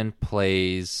Matt Damon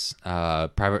plays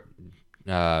Private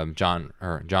John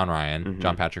Ryan,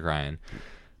 John Patrick Ryan.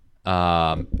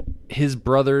 His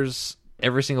brothers,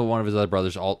 every single one of his other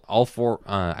brothers, all four.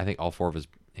 I think all four of his.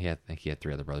 I think he had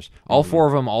 3 other brothers. All 4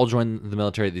 of them all joined the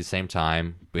military at the same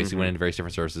time. Basically, went into various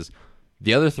different services.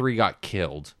 The other 3 got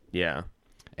killed. yeah.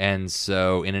 And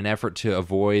so, in an effort to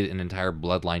avoid an entire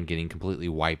bloodline getting completely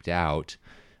wiped out,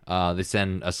 they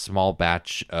send a small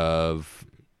batch of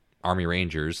Army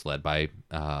Rangers led by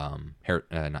not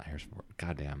Harrison Ford,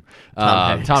 goddamn,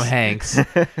 Tom Hanks.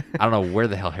 I don't know where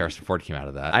the hell Harrison Ford came out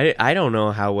of that. I don't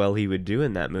know how well he would do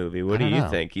in that movie. What do don't you know.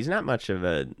 think? He's not much of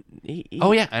a.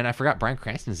 Oh yeah, and I forgot Bryan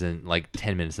Cranston's in like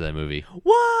 10 minutes of that movie.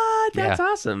 What? That's Yeah.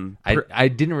 awesome. I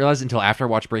didn't realize until after I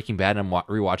watched Breaking Bad and I'm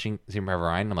rewatching Saving Private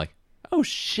Ryan. I'm like, oh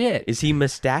shit. Is he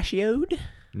mustachioed?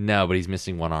 No, but he's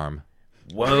missing one arm.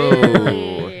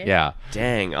 Whoa. Yeah.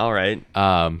 Dang. All right.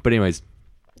 But anyways,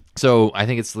 so I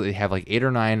think they have like 8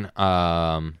 or 9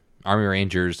 Army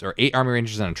Rangers, or 8 Army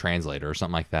Rangers and a translator or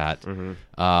something like that.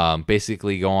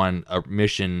 Basically go on a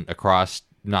mission across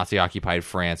Nazi-occupied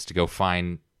France to go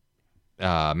find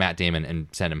Matt Damon and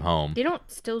send him home. They don't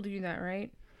still do that,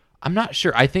 right? I'm not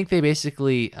sure. I think they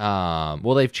basically,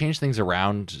 they've changed things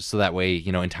around so that way,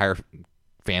 entire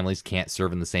families can't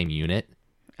serve in the same unit.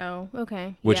 Oh,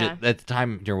 okay. Which yeah. at the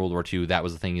time during World War II, that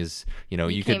was the thing is, you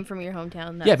could came from your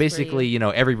hometown. That's yeah, where basically, you-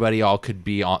 everybody all could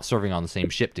be serving on the same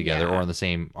ship together Yeah. or on the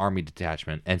same army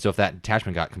detachment. And so if that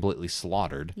detachment got completely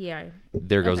slaughtered, Yeah,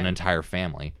 there goes an Okay. entire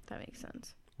family. that makes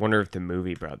sense. Wonder if the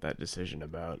movie brought that decision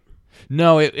about.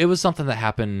 No, it was something that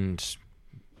happened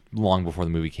long before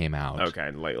the movie came out.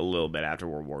 Okay, like a little bit after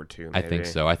World War II. I think maybe.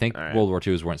 so. I think All right. World War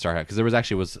II is when it started because there was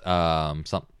actually I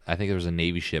think there was a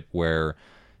Navy ship where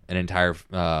an entire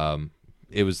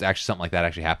it was actually something like that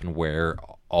actually happened where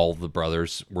all the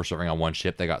brothers were serving on one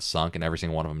ship that got sunk and every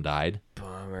single one of them died.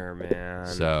 Bummer, man.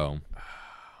 So,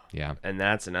 yeah. And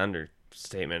that's an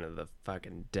understatement of the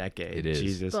fucking decade. It is.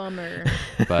 Jesus. Bummer.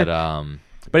 But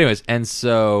anyways, and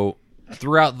so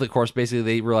throughout the course, basically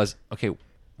they realized, okay,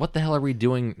 what the hell are we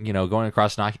doing? Going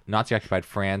across Nazi-occupied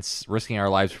France, risking our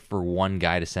lives for one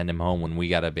guy to send him home when we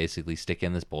got to basically stick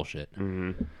in this bullshit.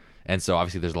 Mm-hmm. And so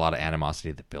obviously there's a lot of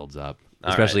animosity that builds up,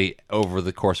 especially over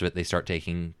the course of it. They start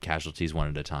taking casualties one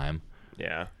at a time.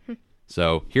 Yeah.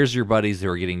 So here's your buddies who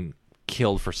are getting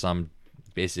killed for some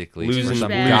basically for Losing,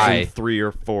 some Douchebag. guy. 3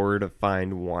 or 4 to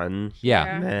find one.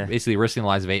 Yeah, Meh. basically risking the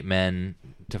lives of 8 men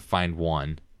to find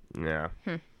one Yeah.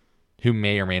 who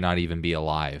may or may not even be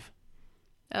alive.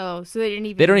 Oh, so they didn't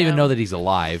even. They don't even know that he's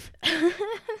alive.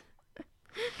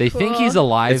 They think he's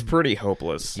alive. It's pretty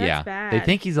hopeless. That's yeah, bad. they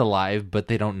think he's alive, but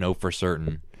they don't know for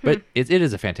certain. But it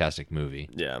is a fantastic movie.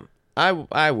 Yeah.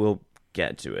 I will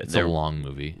get to it. It's a long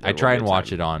movie. I will try be and a watch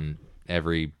time. it on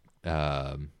every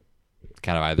kind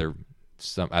of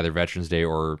either Veterans Day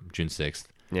or June 6th.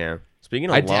 Yeah. Speaking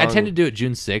of I long... tend to do it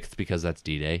June 6th because that's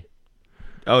D-Day.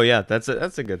 Oh, yeah. That's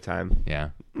a good time. Yeah.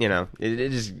 It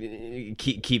just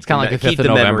keeps It's kind of like the 5th of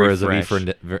November is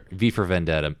a V for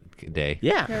Vendetta Day.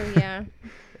 Yeah. Oh yeah.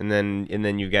 And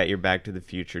then you got your Back to the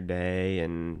Future Day,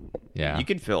 and Yeah. you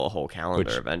could fill a whole calendar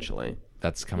Which- eventually.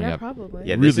 That's coming Yeah, up. probably.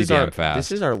 Yeah, Really this is damn our, fast.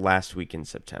 This is our last week in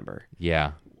September.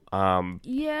 Yeah.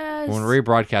 Yes. When we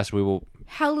rebroadcast, we will.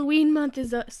 Halloween month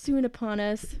is soon upon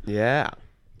us. Yeah.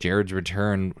 Jared's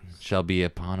return shall be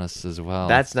upon us as well.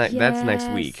 That's next Yes.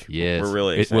 week. yes. We're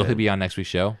really Will excited. he be on next week's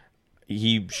show?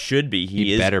 He should be.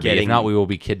 He is better getting, be. If not, we will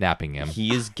be kidnapping him.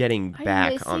 He is getting I'm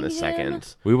back on the missing him.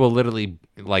 2nd. We will literally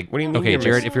What do you mean Okay, you're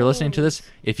Jared, missing? if you're listening to this,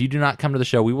 if you do not come to the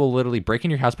show, we will literally break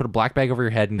in your house, put a black bag over your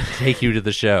head, and take you to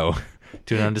the show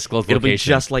to an undisclosed It'll be location.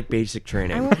 just like basic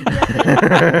training. I won't be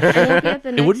at the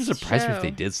It wouldn't next surprise me if show.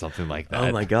 they did something like that.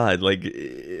 Oh my god! Like,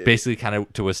 Basically, kind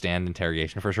of to withstand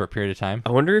interrogation for a short period of time.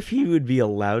 I wonder if he would be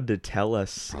allowed to tell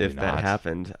us Probably if that not.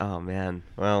 happened. Oh man.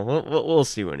 Well, we'll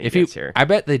see when he If he, gets here. I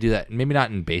bet they do that. Maybe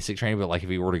not in basic training, but like if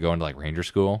he were to go into like Ranger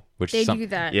School, which They some, do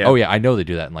that. Yeah. Oh yeah, I know they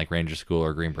do that in like Ranger School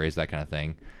or Green Berets, that kind of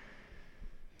thing.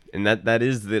 And that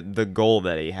is the goal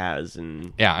that he has.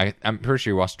 And Yeah, I'm pretty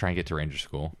sure he wants to try and get to Ranger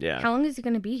School. yeah, How long is he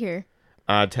going to be here?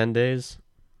 10 days.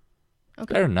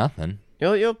 Okay. Better than nothing.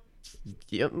 You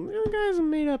guys will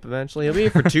meet up eventually. He'll be here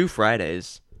for 2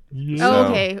 Fridays. Oh, So-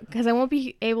 okay. Because I won't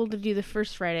be able to do the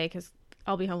first Friday because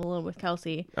I'll be home alone with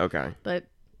Kelsey. Okay. But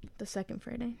the second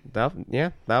Friday.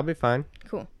 That'll be fine.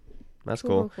 Cool. That's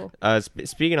Cool, cool. cool,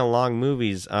 Speaking of long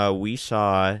movies, we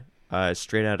saw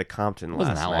Straight Outta Compton It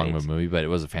wasn't last that long night. of a movie, but it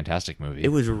was a fantastic movie. It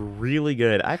was really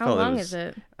good. I How felt long it was, is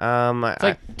it? It's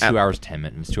like 2 hours 10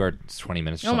 minutes, 2 hours 20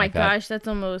 minutes. Or Oh something my like that. gosh, that's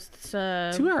almost 2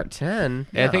 hour 10.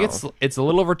 Yeah, I think it's a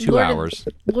little over 2 Lord of- hours.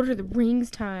 Lord of the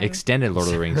Rings time. Extended Lord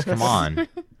of the Rings. Come on.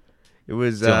 It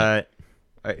was So-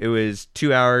 it was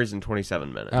 2 hours and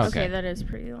 27 minutes. Oh. Okay, okay. that is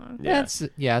pretty long Yeah.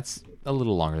 It's a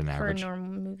little longer than for a average. normal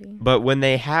movie. But when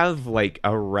they have like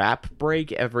a rap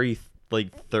break every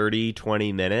like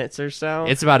 30-20 minutes or so,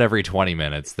 It's about every 20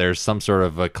 minutes. There's some sort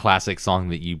of a classic song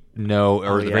that you know,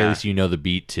 or at the very yeah. least you know the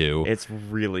beat to. it's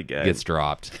really good. Gets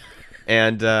dropped.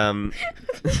 And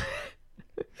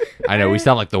I know we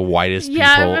sound like the whitest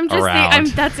Yeah, people I'm just around.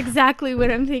 that's exactly what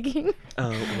I'm thinking.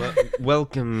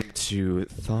 welcome to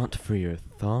Thought for Your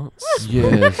Thoughts.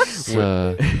 Yes.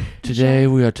 Today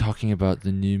we are talking about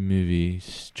the new movie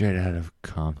Straight Out of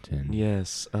Compton.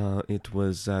 Yes, it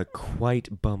was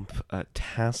quite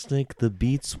bump-tastic. The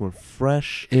beats were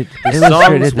fresh. It The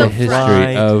illustrated songs the were history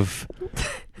fried. of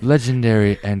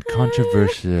legendary and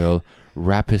controversial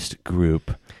rapist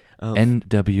group Of-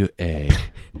 NWA.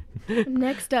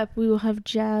 Next up, we will have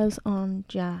Jazz on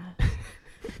Jazz.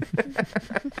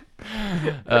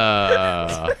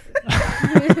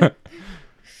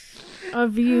 Our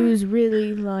views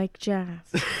really like jazz.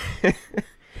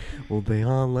 Well, they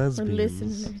are Or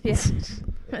lesbians. listeners.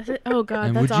 Yeah. Oh God,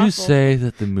 And that's would awful. you say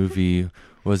that the movie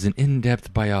was an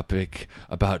in-depth biopic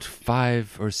about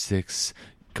 5 or 6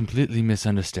 completely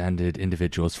misunderstood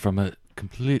individuals from a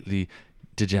completely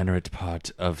degenerate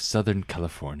part of Southern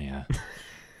California?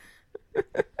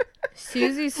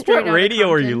 Susie's straight What out radio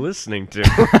of are Compton. you listening to?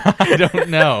 I don't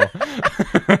know.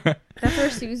 That's where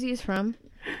Susie is from.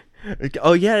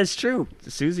 Oh yeah, it's true.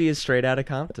 Susie is straight out of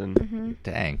Compton,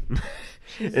 Dang.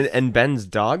 and Ben's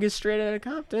dog is straight out of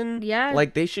Compton. Yeah.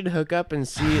 like they should hook up and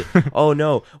see. Oh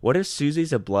no, what if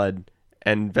Susie's a blood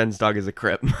and Ben's dog is a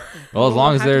Crip? Well, as We'll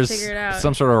long as have to there's figure it out.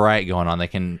 some sort of riot going on, they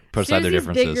can put aside their Susie's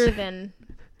differences. bigger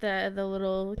than the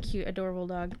little cute adorable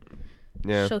dog.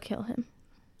 Yeah, She'll kill him.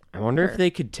 I wonder if her. they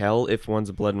could tell if one's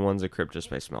a blood and one's a Crip just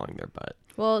by smelling their butt.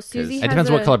 Well, Susie It has depends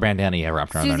a, what color bandana you have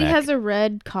wrapped around Susie their neck. has a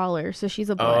red collar, so she's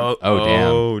a blood.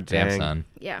 Oh, damn. dang. Damn, son.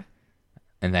 Yeah.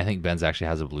 And I think Ben's actually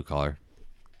has a blue collar.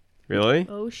 Really?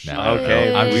 Oh shit. No,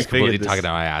 Okay, I'm we just completely figured this- talking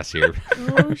out my ass here.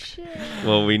 Oh shit.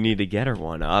 Well, we need to get her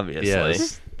one, obviously,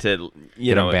 Yes. to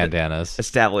Get them bandanas.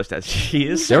 establish that she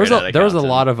is. There was straight outta there was a Compton.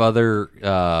 lot of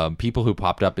other people who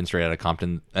popped up in Straight Outta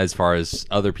Compton as far as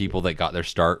other people that got their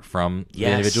start from the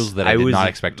Yes, individuals that I did not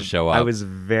expect to show up. I was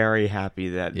very happy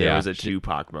that there Yeah. was a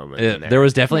Tupac moment. in There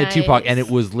was definitely a Tupac, Nice. and it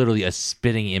was literally a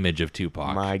spitting image of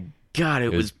Tupac. My God,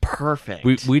 it was perfect.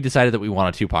 We decided that we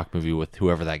want a Tupac movie with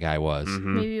whoever that guy was,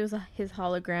 Maybe it was his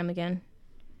hologram again.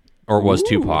 or it was Ooh.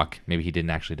 Tupac. Maybe he didn't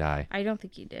actually die. I don't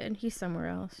think he did. He's somewhere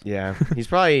else. Yeah, he's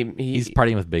probably He's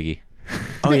partying with Biggie.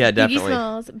 Oh yeah, Biggie definitely.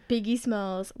 smells. Biggie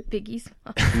smells. Biggie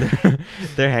smells.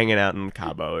 They're hanging out in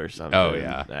Cabo or something. Oh,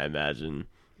 yeah. I imagine,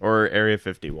 or Area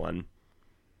 51.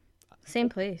 Same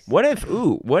place. What if?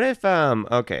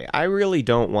 Okay, I really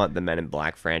don't want the Men in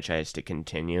Black franchise to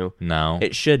continue. No,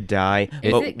 It should die.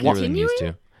 it, but it really needs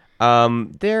to.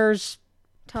 there's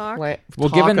Talk. well,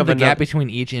 Given the of gap between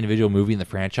each individual movie in the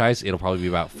franchise, it'll probably be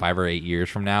about 5 or 8 years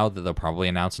from now that they'll probably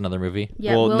announce another movie.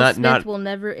 Yeah, Well, Will not- Smith not- will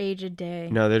never age a day.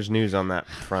 No, there's news on that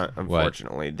front.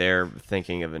 Unfortunately, they're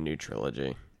thinking of a new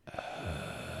trilogy.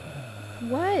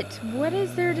 What? What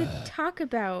is there to talk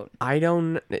about? I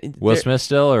don't. Will there- Smith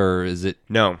still, or is it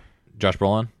No, Josh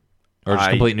Brolin, or just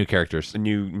complete new characters?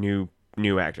 new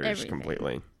actors Everything.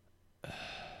 completely.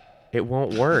 It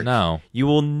won't work. No. You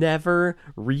will never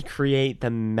recreate the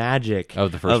magic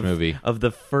Of the first movie. Of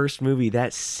the first movie,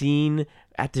 that scene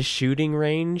at the shooting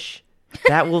range,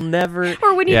 that will never.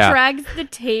 Or when he Yeah. drags the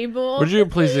table. Would you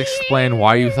please explain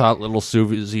why you thought little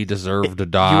Susie deserved to You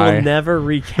die? will never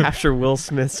recapture Will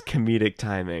Smith's comedic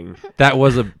timing. That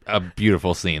was a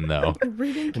beautiful scene, though.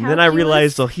 Reading And then I calculus?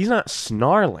 realized, well, he's not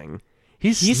snarling.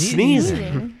 He's sneezing.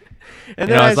 Sneezing. And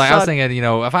You then know, I was saw- thinking,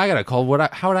 if I got a cold,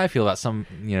 how would I feel about some,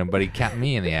 buddy capping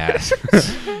me in the ass?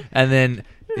 And then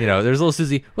there's little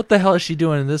Susie. What the hell is she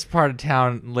doing in this part of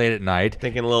town late at night?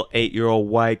 Thinking a little 8-year-old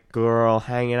white girl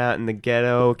hanging out in the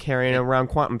ghetto, carrying around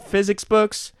quantum physics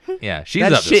books. Yeah, she's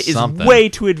That up shit to something. is way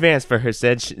too advanced for her,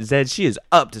 Zed. Zed, she is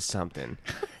up to something.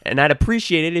 And I'd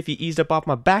appreciate it if you eased up off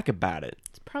my back about it.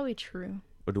 It's probably true.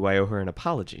 Or do I owe her an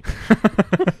apology?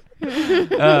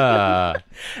 Yeah,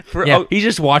 he's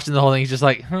just watching the whole thing. He's just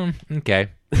like, okay.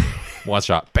 One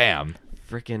shot, bam.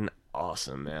 Freaking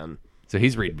awesome, man. So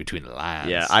he's reading between the lines.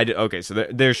 Yeah, okay, so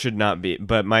there should not be.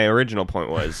 But my original point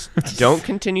was, don't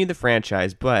continue the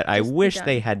franchise, but I Just be wish done.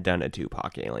 they had done a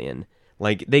Tupac Alien.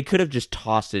 Like, they could have just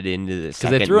tossed it into the because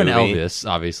second they threw in movie. Elvis,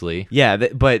 obviously. Yeah,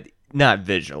 but not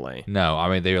visually. No, I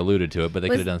mean they alluded to it, but they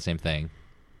Was- could have done the same thing.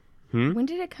 When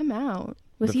did it come out?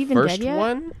 Was The he even first dead yet?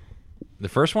 one? The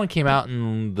first one came out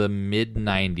in the mid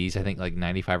 '90s, I think, like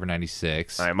 '95 or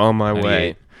 '96. I'm on my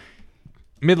way.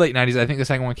 Mid late '90s. I think the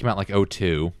second one came out like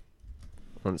 '02.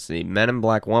 Let's see. Men in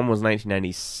Black 1 was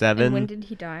 1997. And when did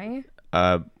he die?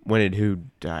 When did who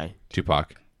die?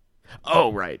 Tupac.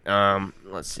 Oh, right.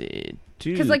 Let's see.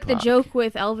 Because like the Tupac. joke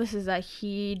with Elvis is that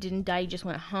he didn't die; he just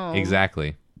went home.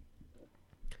 Exactly.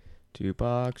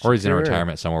 Tupac. Or he's in Shakur.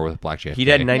 retirement somewhere with Black JFK. He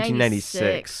died in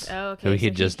 1996. Oh, okay. So he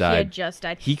had just He died. had just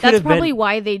died. He could That's have been- probably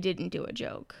why they didn't do a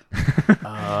joke.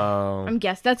 Oh. I'm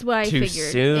guessing that's what I Too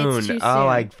figured. soon. It's too soon. Oh,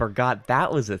 I forgot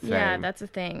that was a thing. Yeah, that's a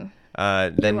thing.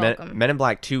 Then You're Men, welcome. Men in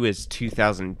Black 2 is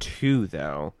 2002,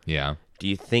 though. Yeah, Do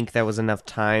you think that was enough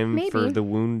time for Maybe. the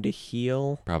wound to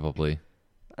heal? probably.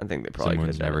 I think they probably Some could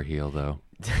wounds have never heal, though.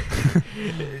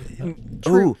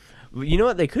 Ooh, you know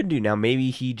what they could do now?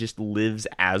 Maybe he just lives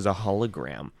as a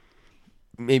hologram.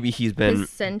 Maybe he's been. His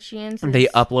sentience. They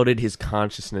is- uploaded his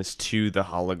consciousness to the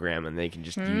hologram, and they can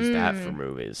just use that for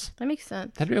movies. That makes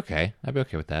sense. That'd be okay. I'd be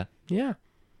okay with that. Yeah.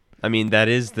 I mean, that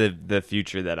is the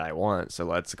future that I want. So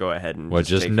let's go ahead and Well,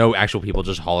 just take- no actual people,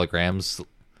 just holograms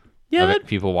Yeah, of that- it,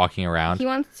 people walking around. He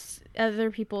wants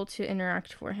other people to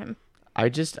interact for him.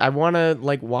 I want to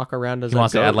like walk around as He a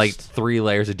wants to add like ghost. 3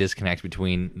 layers of disconnect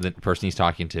between the person he's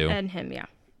talking to. And him, yeah.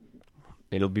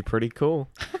 It'll be pretty cool.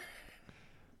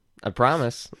 I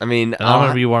promise. I mean, And I'm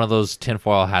gonna be one of those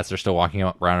tinfoil hats that are still walking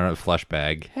around in a flesh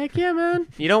bag. heck yeah, man.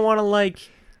 You don't want to like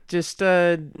just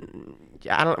I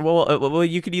don't. Well,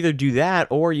 you could either do that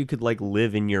or you could like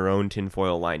live in your own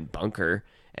tinfoil lined bunker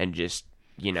and just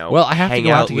Well, I have to hang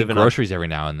go out out, to get living on- groceries every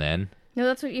now and then No,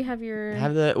 that's what you have your.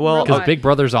 Have the well. because Robot. Big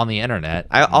Brother's on the internet.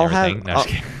 and I'll everything. have No, just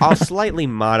kidding. I'll slightly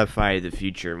modify the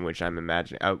future in which I'm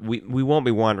imagining. We won't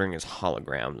be wandering as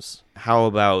holograms. How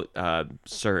about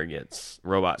surrogates,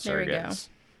 robot There we go. surrogates?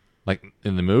 like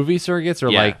in the movie surrogates, or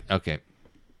Yeah. like okay,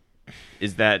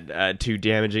 Is that too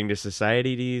damaging to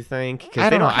society? Do you think? I Because they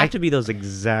don't don't know. have to be those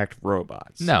exact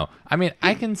robots. no. I mean,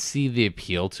 I can see the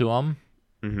appeal to them,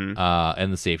 Mm-hmm.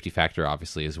 and the safety factor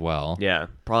obviously as well. Yeah,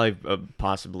 probably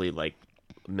possibly like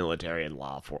military and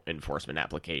law enforcement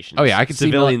applications. Oh yeah, I can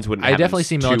civilians see wouldn't. I have definitely them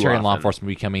see too military and law often. enforcement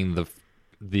becoming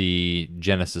the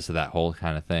genesis of that whole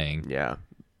kind of thing. Yeah,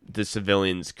 the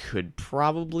civilians could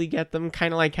probably get them,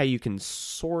 kind of like how you can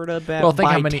sort of buy Well, think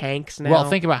how many tanks now. Well,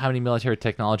 think about how many military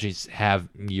technologies have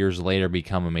years later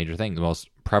become a major thing. The most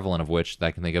prevalent of which that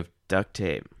I can think of, duct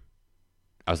tape.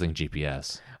 I was thinking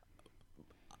GPS.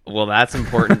 Well, that's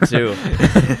important too.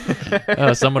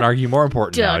 Some would argue more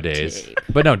important Duct nowadays. tape.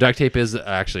 But no, duct tape is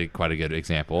actually quite a good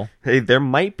example. Hey, there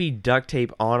might be duct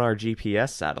tape on our GPS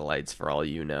satellites for all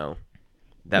you know.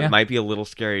 That Yeah. might be a little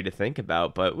scary to think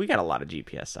about, but we got a lot of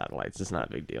GPS satellites. It's not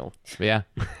a big deal. But yeah,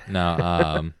 no,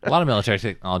 a lot of military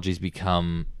technologies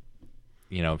become,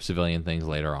 civilian things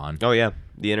later on. Oh yeah,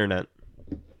 the internet.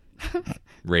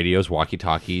 Radios,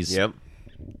 walkie-talkies, Yep.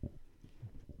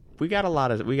 We got a lot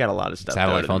of stuff.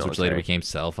 satellite though, phones, to the which later military. became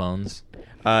cell phones.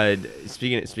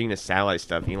 Speaking of satellite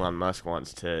stuff, Elon Musk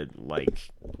wants to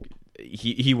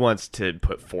he wants to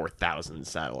put 4,000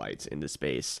 satellites into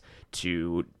space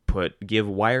to give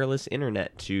wireless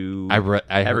internet to I read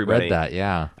everybody. that.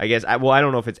 Yeah, I guess I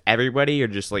don't know if it's everybody or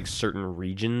just like certain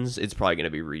regions. It's probably going to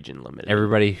be region limited.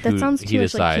 everybody That who sounds he too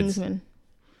much like decides. Kingsman.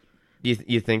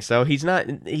 You think so? He's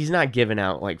not giving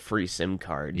out like free SIM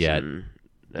cards Yet. and,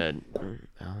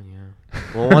 oh yeah.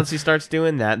 Well, once he starts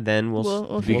doing that, then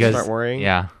we'll because start worrying.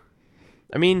 yeah,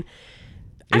 I mean,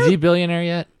 is he a billionaire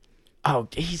yet? oh,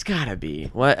 he's gotta be.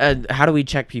 What? How do we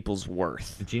check people's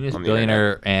worth? The genius on the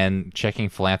billionaire and checking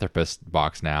philanthropist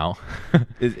box now.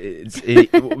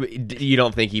 You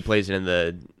don't think he plays it in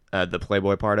the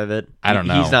Playboy part of it? I don't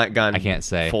know. He's not gone. I can't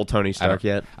say. Full Tony Stark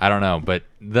yet. I don't know, but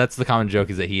that's the common joke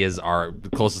is that he is the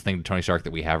closest thing to Tony Stark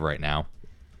that we have right now.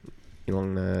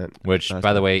 Elon, Which, last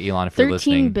by the one. way, Elon, if you're 13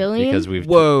 listening, billion? because we've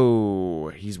Whoa,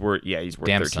 he's worth Damn,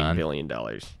 $13 son. billion.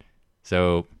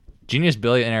 so genius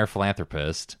billionaire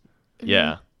philanthropist.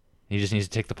 Yeah. He just needs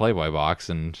to tick the Playboy box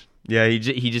and Yeah, he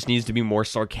just needs to be more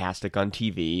sarcastic on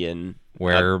TV and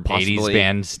wear possibly 80s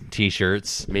band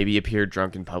T-shirts. maybe appear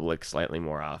drunk in public slightly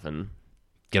more often.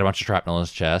 Get a bunch of shrapnel in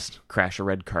his chest. Crash a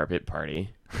red carpet party.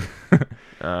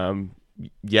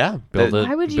 Yeah. Build a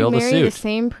Why would you build a marry the suit.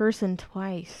 same person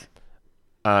twice?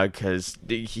 Because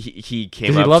he came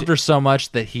Because he up loved to- her so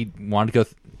much that he wanted to go.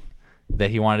 That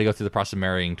he wanted to go through the process of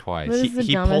marrying twice. What is the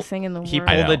he dumbest pulled- thing in the He world?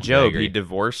 I pulled know, a I Job. agree. He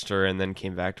divorced her and then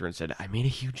came back to her and said, "I made a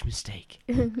huge mistake."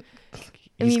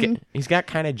 I mean- He's got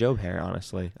kind of Job hair,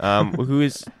 honestly. Who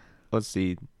is? Let's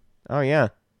see. Oh yeah,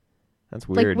 that's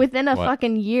weird. Like within a What?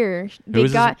 fucking year,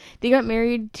 is they got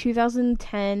married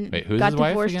 2010. Wait, who's got his wife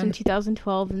divorced again? in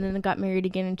 2012, and then they got married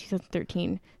again in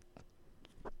 2013.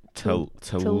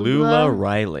 Tallulah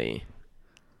Riley.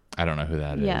 I don't know who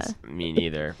that is. Yeah. Me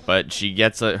neither. But she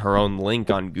gets her own link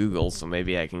on Google, so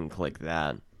maybe I can click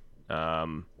that.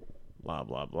 Blah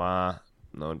blah blah.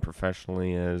 Known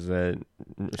professionally as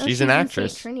she's an in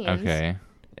actress. St. Trinian's. Okay.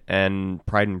 And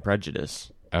Pride and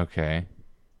Prejudice. Okay.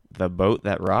 The Boat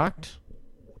That Rocked.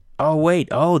 Oh wait.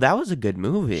 Oh, that was a good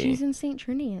movie. She's in St.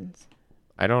 Trinian's.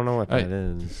 I don't know what Hey. that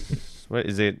is. What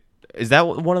is it? Is that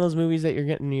one of those movies that you're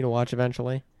getting me to watch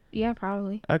eventually? Yeah,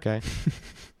 probably. Okay.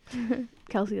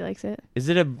 Kelsey likes it. Is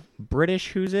it a British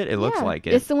Who's It? It looks Yeah, like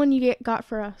it. It's the one you got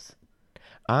for us.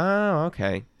 Oh,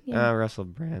 okay. Yeah. Russell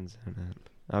Brand's in it.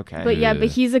 Okay. But yeah, Ugh. but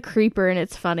he's a creeper, and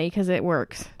it's funny because it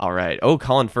works. All right. Oh,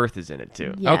 Colin Firth is in it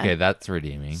too. Yeah. Okay, that's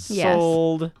redeeming. Yes.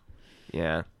 Sold.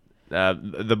 Yeah.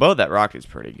 The Boat That Rocked is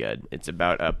pretty good. It's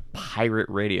about a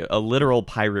literal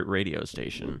pirate radio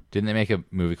station. Didn't they make a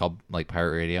movie called like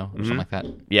Pirate Radio or Mm-hmm. something like that?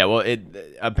 Yeah, well,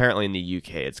 apparently in the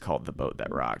UK it's called The Boat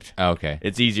That Rocked. Oh, okay.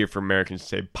 It's easier for Americans to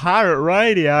say pirate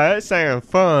radio. That sounds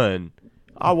fun.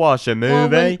 I'll watch a Well,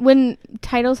 movie. when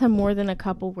titles have more than a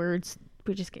couple words,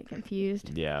 we just get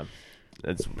confused. Yeah,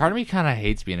 that's Part of me kind of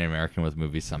hates being an American with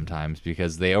movies sometimes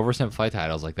because they oversimplify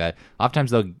titles like that.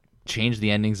 Oftentimes they'll change the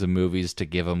endings of movies to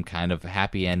give them kind of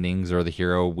happy endings or the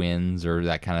hero wins or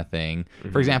that kind of thing.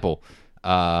 Mm-hmm. For example,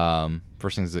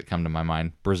 first things that come to my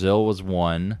mind, Brazil was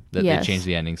one that Yes. they changed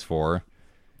the endings for.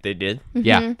 they did.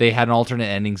 Yeah, they had an alternate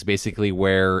endings basically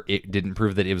where it didn't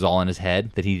prove that it was all in his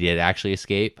head, that he did actually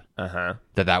escape,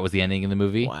 that was the ending of the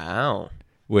movie, Wow.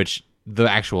 which the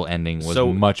actual ending was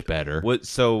So- much better. What?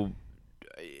 So,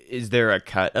 is there a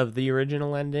cut of the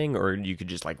original ending, or you could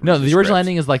just like No, read the original script?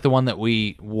 ending is like the one that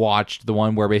we watched, the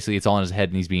one where basically it's all in his head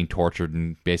and he's being tortured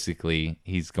and basically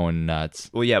he's going nuts.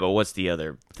 Well, yeah, but what's the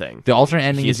other thing? The alternate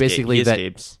ending is basically he that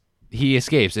escapes. he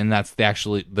escapes, and that's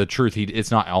the truth.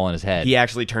 It's not all in his head. He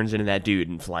actually turns into that dude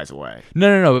and flies away.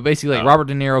 No. But basically, like Oh. Robert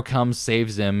De Niro comes,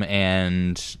 saves him,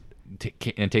 and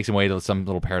takes him away to some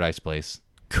little paradise place.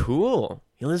 Cool.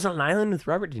 He lives on an island with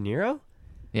Robert De Niro.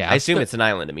 Yeah, I assume it's an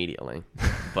island immediately,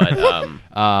 but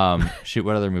shoot.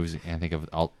 What other movies can I think of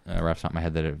right off the top of my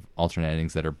head that have alternate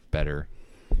endings that are better?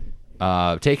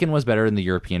 Taken was better in the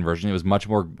European version. It was much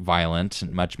more violent,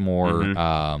 much more,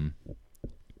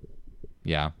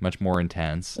 much more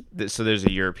intense. so there's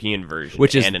a European version,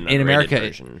 Which is and an in unrated America.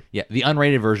 version. Yeah, the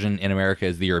unrated version in America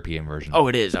is the European version. Oh,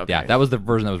 it is. Okay. yeah, that was the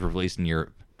version that was released in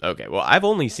Europe, Okay. Well, I've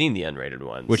only seen the unrated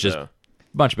one, which is so,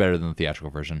 much better than the theatrical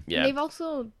version. yeah. They've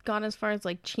also gone as far as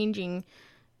like changing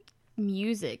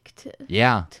music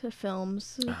Yeah, to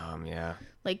films. Yeah.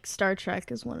 Like Star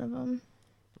Trek is one of them.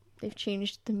 They've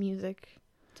changed the music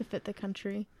to fit the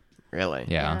country. Really?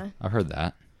 yeah, Yeah. I've heard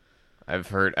that. I've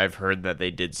heard that they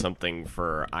did something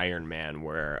for Iron Man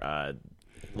where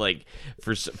like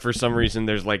for some reason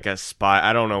there's like a spot,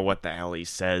 I don't know what the hell he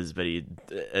says, but he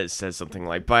says something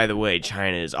like, by the way,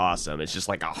 China is awesome. It's just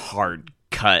like a hard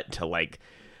cut to like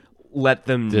let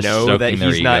them Just know that stoking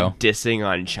their he's not ego. dissing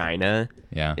on China.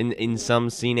 Yeah. In some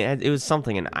scene, it was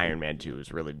something in Iron Man 2. It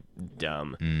was really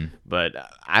dumb, but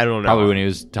I don't know. Probably when he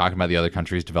was talking about the other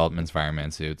countries' developments for Iron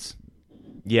Man suits.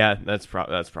 Yeah, that's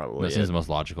probably That seems the most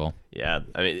logical. Yeah,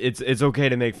 I mean it's okay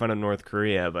to make fun of North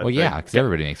Korea, but Well, yeah, because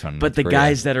everybody makes fun of but North the Korea.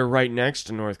 guys that are right next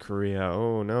to North Korea,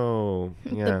 oh no,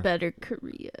 The yeah, better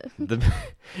Korea.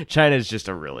 China's just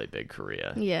a really big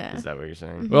Korea. Yeah. Is that what you're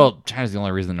saying? Well, China's the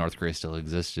only reason North Korea still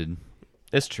existed.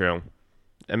 It's true.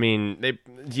 I mean,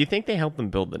 do you think they helped them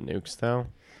build the nukes though?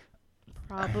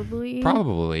 Probably.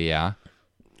 Probably, yeah.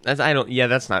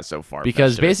 That's not so far.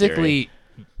 Because basically,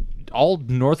 all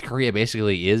North Korea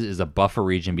basically is a buffer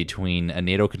region between a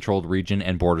NATO-controlled region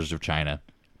and borders of China.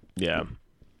 yeah,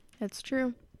 That's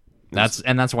true.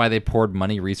 That's why they poured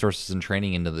money, resources, and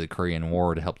training into the Korean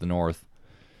War to help the North.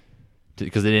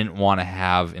 Because they didn't want to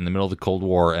have, in the middle of the Cold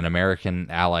War, an American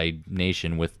allied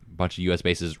nation with a bunch of U.S.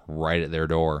 bases right at their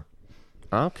door.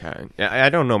 Okay. Yeah, I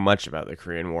don't know much about the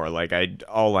Korean War. Like,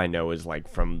 all I know is like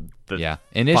from the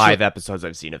Initially, 5 episodes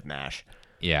I've seen of MASH.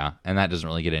 Yeah, and that doesn't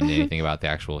really get into anything about the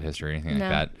actual history or anything No.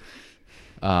 like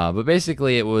that. But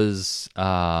basically, it was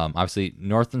obviously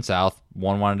North and South.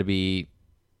 One wanted to be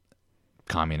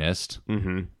communist.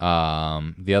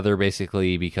 Mm-hmm. The other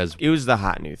basically because It was the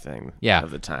hot new thing yeah,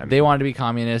 of the time. they wanted to be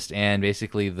communist, and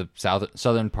basically the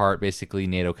southern part, basically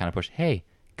NATO kind of pushed, hey,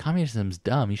 communism's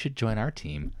dumb. You should join our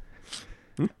team.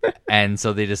 And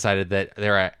so they decided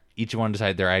that each one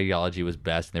decided their ideology was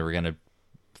best, and they were going to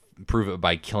prove it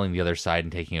by killing the other side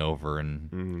and taking over.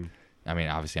 And I mean,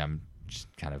 obviously, I'm just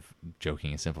kind of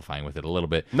joking and simplifying with it a little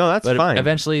bit. No, that's but fine.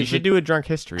 Eventually, you should do a drunk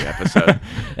history episode.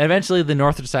 eventually, the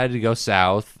North decided to go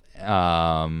south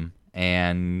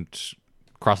and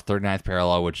cross the 39th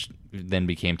parallel, which then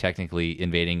became technically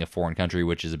invading a foreign country,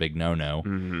 which is a big no-no.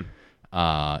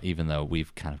 Even though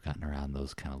we've kind of gotten around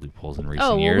those kind of loopholes in recent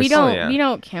Oh, well, years. we don't. yeah. We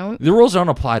don't count. The rules don't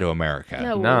apply to America.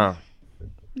 No.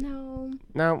 No.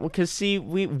 No. Because see,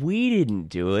 we didn't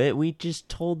do it. We just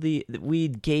told we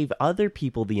gave other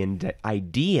people the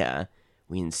idea.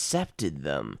 We incepted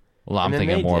them. Well, I'm And then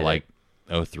thinking they more did it. like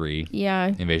 03 Yeah.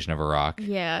 invasion of Iraq.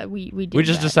 Yeah. We did. We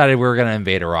just that. decided we were going to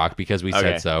invade Iraq because we Okay.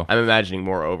 said so, I'm imagining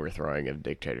more overthrowing of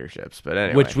dictatorships, but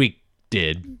anyway. which we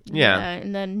did, Yeah.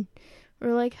 And then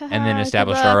we're like, haha, and then good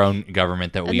established luck. our own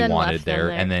government that And we then wanted left them there,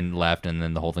 there. and then left, and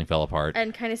then the whole thing fell apart.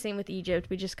 And kind of same with Egypt.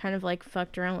 We just kind of like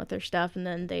fucked around with their stuff, and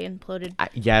then they imploded. I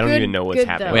don't Good- even know what's good,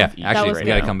 happening. though. Oh, yeah, with Egypt That actually, was we right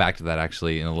got to now. come back to that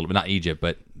actually in a little bit. Not Egypt,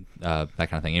 but that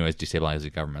kind of thing. Anyways, destabilize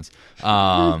the governments.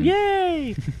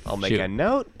 Yay! I'll make Shoot. a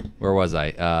note. Where was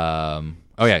I?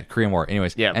 Oh yeah, Korean War.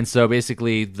 Anyways, Yeah. And so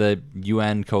basically, the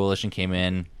UN coalition came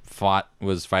in,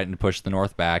 was fighting to push the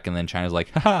North back, and then China's like,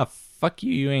 haha, fuck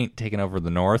you, you ain't taking over the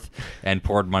North, and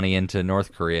poured money into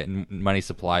North Korea, and money,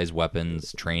 supplies,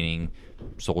 weapons, training,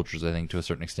 soldiers, I think, to a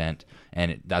certain extent,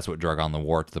 and that's what drug on the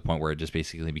war to the point where it just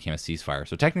basically became a ceasefire.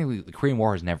 So technically, the Korean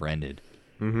War has never ended.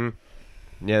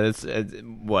 Yeah, that's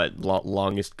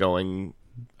longest going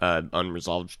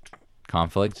unresolved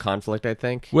Conflict. conflict, I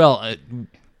think. Well,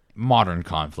 modern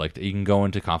conflict. You can go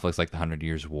into conflicts like the 100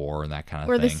 Years' War and that kind of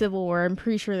Or thing. the Civil War. I'm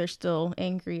pretty sure they're still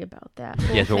angry about that.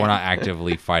 whole Yes, but we're thing. not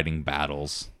actively fighting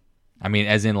battles. I mean,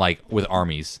 as in like with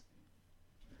armies.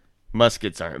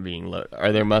 Muskets aren't being loaded.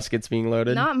 Are there muskets being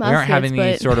loaded? Not We muskets, aren't having but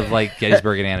any sort of like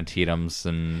Gettysburg and Antietam's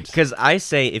and Because I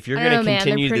say if you're I don't going know, to man.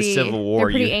 continue They're pretty, the Civil War,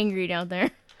 they're pretty angry down there.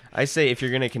 I say if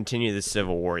you're going to continue the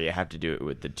Civil War, you have to do it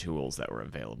with the tools that were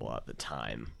available at the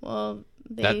time. Well,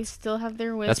 they That's- still have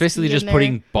their whiskey. that's basically and just their-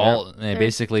 putting their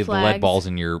basically the lead flags. balls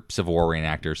in your Civil War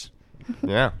reenactors.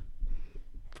 Yeah,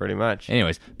 pretty much.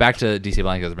 Anyways, back to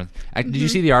destabilizing governments. Did you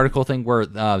see the article thing where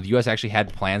the U.S. actually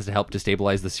had plans to help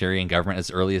destabilize the Syrian government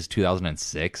as early as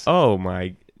 2006? Oh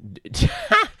my!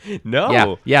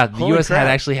 No. Yeah. The Holy U.S. crap. had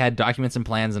actually had documents and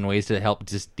plans and ways to help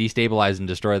destabilize and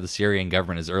destroy the Syrian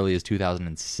government as early as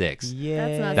 2006.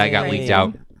 Yay. not That got surprising. leaked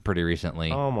out pretty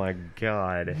recently. Oh my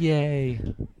god! Yay!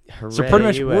 Hooray, So pretty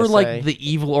much, we're USA. like the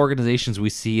evil organizations we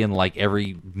see in like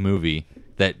every movie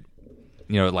that,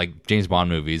 like James Bond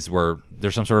movies, where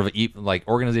there's some sort of like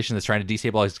organization that's trying to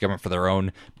destabilize the government for their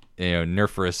own,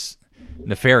 nefarious,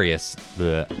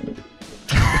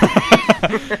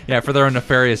 for their own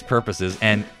nefarious purposes.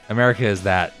 And America is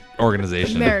that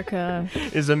organization, America.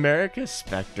 Is America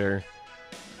Spectre?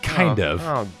 kind of.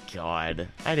 Oh god!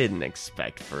 I didn't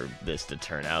expect for this to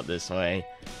turn out this way.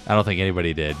 I don't think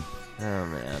anybody did. Oh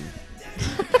man.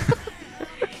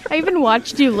 I even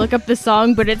watched you look up the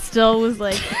song, but it still was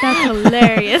like, that's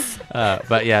hilarious.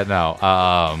 But yeah, no.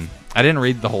 I didn't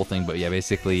read the whole thing, but yeah,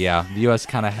 basically, yeah, the U.S.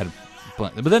 kind of had,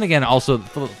 but then again, also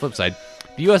the flip side,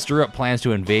 the U.S. drew up plans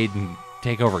to invade and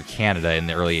take over Canada in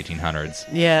the early 1800s.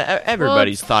 Yeah,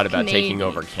 everybody's it's thought about Canadian. taking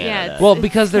over Yeah, Canada. it's- Well,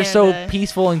 because they're so Canada.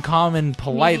 peaceful and calm and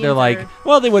polite, they're Canadians like, are-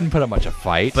 well, they wouldn't put up much of a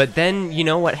fight. But then, you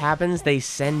know what happens? They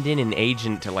send in an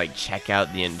agent to, like, check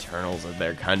out the internals of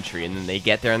their country, and then they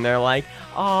get there and they're like,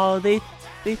 oh, they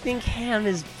think ham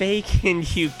is bacon,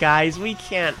 you guys. We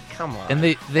can't, come on. and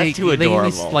they That's too they adorable.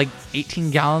 released like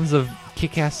 18 gallons of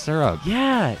kick-ass syrup.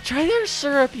 Yeah, try their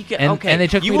syrup. You get And- okay. and they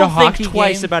took you me to won't think hockey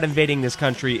twice game. about invading this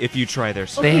country if you try their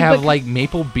syrup. They Okay, have but- like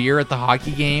maple beer at the hockey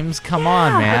games. Come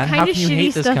on, man. What How kind can of you hate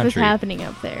shitty this stuff is country? happening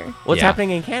up there? What's Yeah. happening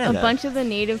in Canada? A bunch of the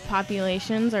native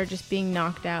populations are just being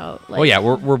knocked out. Like, Well, yeah,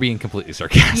 we're being completely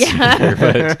sarcastic Yeah. here,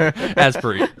 but as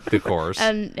per the course.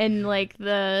 and like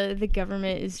the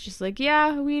government is just like,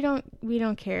 yeah, we don't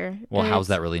care. Well, And how's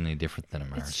it's- that really any different than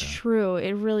America? It's true.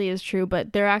 It really is true.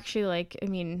 But they're actually like, I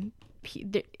mean,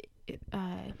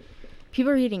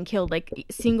 people are getting killed. Like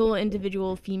single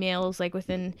individual females, like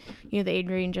within the age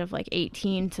range of like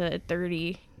 18 to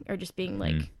 30, are just being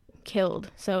like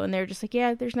killed. So, and they're just like,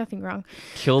 yeah, there's nothing wrong.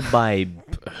 Killed by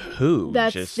who?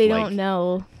 That's Just they like don't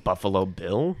know. Buffalo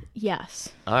Bill? Yes,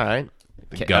 All right.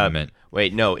 The government.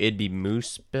 Wait, no, it'd be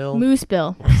Moose Bill? Moose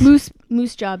Bill,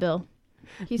 Moose Jaw Bill.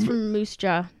 He's from Moose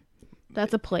Jaw.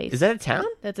 That's a place. Is that a town?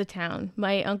 That's a town.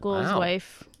 My uncle's Wow.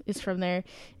 wife is from there,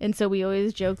 and so we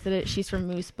always joke that she's from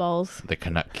Moose Balls. The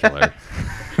Canuck Killer.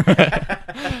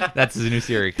 That's his new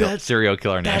serial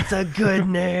killer name. That's a good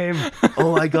name.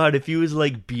 Oh my god, if he was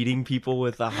like beating people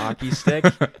with a hockey stick,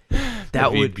 that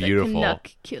That'd be would beautiful.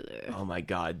 Canuck Killer. Oh my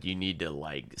god, you need to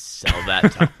like sell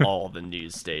that to all the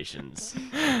news stations.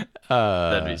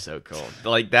 That'd be so cool.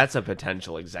 Like that's a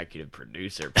potential executive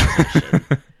producer position.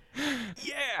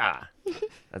 Yeah.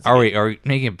 That's Are good. we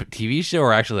making a TV show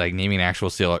or actually like naming an actual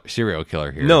serial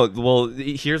killer here? No, well,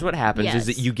 here's what happens is Yes.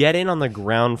 that you get in on the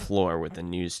ground floor with the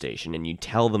news station and you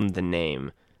tell them the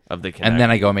name of the And then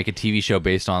I go make a TV show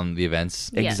based on the events.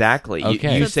 Yes. Exactly.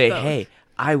 Okay. You So it's say, both. hey,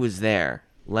 I was there.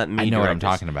 Let me I know what direct I'm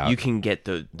this." talking about. You can get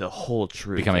the whole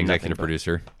truth. Become and nothing executive but-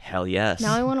 producer. Hell yes.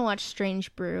 Now I want to watch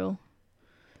Strange Brew,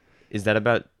 Is that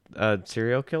about a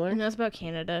serial killer? and that's about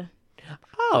Canada.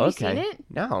 Oh, Have you okay. seen it?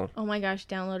 No. Oh my gosh,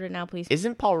 download it now, please.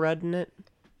 Isn't Paul Rudd in it?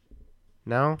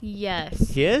 No?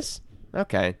 Yes, He is?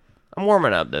 Okay. I'm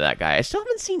warming up to that guy. I still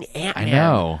haven't seen Ant-Man. I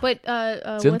know. but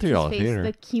It's in what's his $3 face? theater.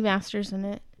 The Keymaster's in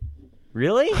it.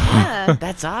 Really? Yeah.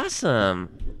 That's awesome.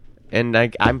 And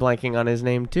I'm blanking on his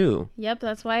name, too. Yep,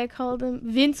 that's why I called him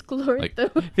Vince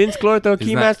Glortho. Vince Clortho,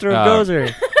 Isn't Keymaster that, of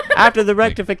Gozer. After the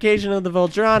rectification of the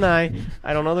Voldrani,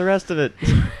 I don't know the rest of it.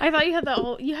 I thought you had that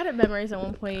whole, you had it memorized at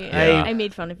one point. Yeah. I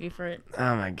made fun of you for it.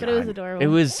 Oh my god! But it was adorable.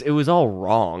 It was all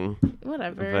wrong,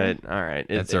 Whatever. but all right.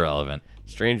 That's irrelevant.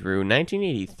 Strange Brew,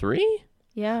 1983.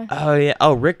 yeah. Oh yeah.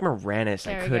 Oh, Rick Moranis.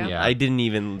 There I we couldn't. go. Yeah. I didn't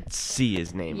even see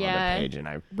his name on Yeah. the page, and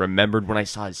I remembered when I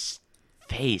saw his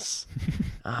face.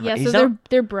 Yeah, he's so not-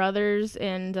 they're brothers,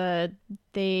 and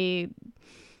they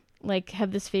like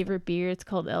have this favorite beer. It's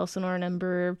called Elsinore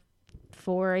Number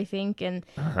 4, I think, and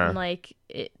like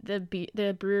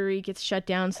the brewery gets shut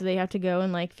down, so they have to go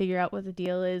and like figure out what the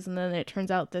deal is, and then it turns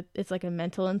out that it's like a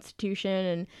mental institution,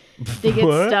 and they get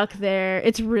What? stuck there.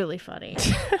 It's really funny.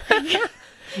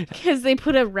 Because they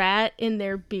put a rat in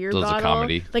their beer So it's a bottle,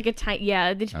 comedy. like a tiny,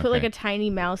 yeah. They just put like Okay. a tiny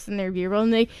mouse in their beer bottle,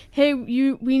 and they, hey,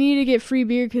 we need to get free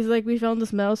beer because like we found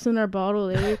this mouse in our bottle.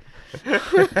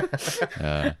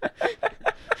 Uh,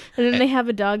 And then they have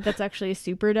a dog that's actually a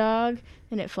super dog,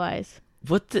 and it flies.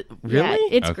 What the? Yeah,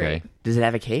 Really? it's Okay. great. Does it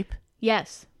have a cape?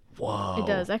 Yes, Whoa! it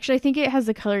does. Actually, I think it has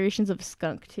the colorations of a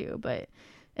skunk too. But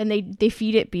and they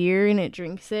feed it beer and it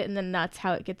drinks it, and then that's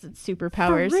how it gets its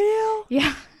superpowers. For real?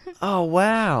 Yeah, Oh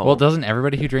wow! well, doesn't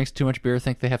everybody who drinks too much beer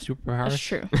think they have superpowers? that's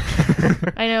true.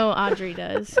 I know Audrey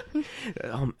does.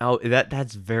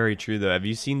 that's very true though. Have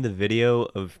you seen the video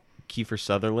of Kiefer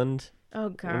Sutherland? Oh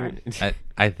God,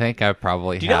 I think I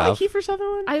probably Do you not have. like Kiefer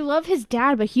Sutherland? I love his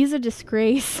dad, but he's a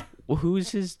disgrace. Well,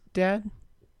 who's his dad?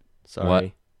 Sorry.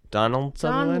 What? Donald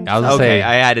Sutherland? I was gonna okay, say-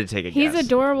 I had to take a He's guess.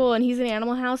 adorable, and he's in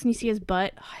Animal House, and you see his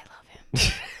butt. Oh, I love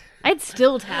him. I'd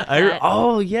still tap that.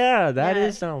 Oh, yeah, that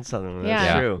is Yeah. Donald Sutherland. Yeah.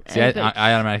 That's Yeah. true. See, Epic.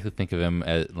 I automatically think of him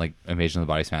as like Invasion of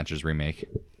the Body Snatchers remake.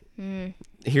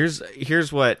 Here's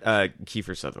what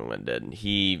Kiefer Sutherland did.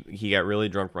 He got really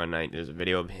drunk one night. There's a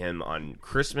video of him on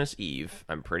Christmas Eve,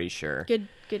 I'm pretty sure. Good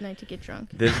night to get drunk.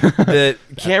 The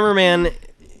cameraman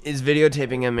is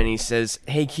videotaping him, and he says,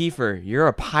 "Hey, Kiefer, you're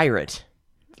a pirate."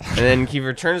 And then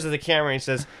Kiefer turns to the camera and he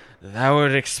says, "That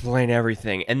would explain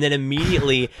everything." And then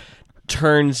immediately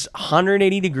turns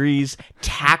 180 degrees,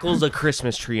 tackles a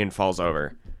Christmas tree, and falls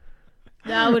over.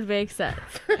 That would make sense.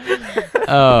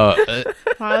 Oh,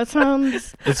 Wow, that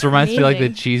sounds. this reminds me like the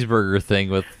Amazing. cheeseburger thing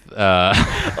with.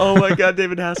 Oh my God,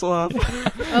 David Hasselhoff.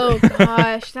 Oh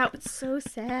gosh, that was so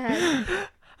sad.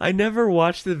 I never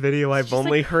watched the video. I've just,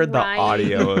 only like, heard crying. the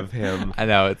audio of him. I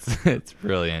know it's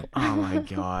brilliant. Oh my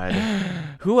God.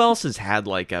 Who else has had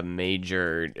like a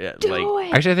major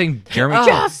like? Actually, I think Jeremy.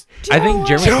 Just I think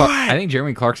do Jeremy. it. I think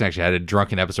Jeremy Clarkson actually had a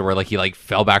drunken episode where like he like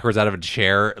fell backwards out of a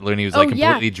chair when he was like Oh,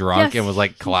 yeah. completely drunk Yes. and was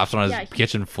like collapsed on his Yeah.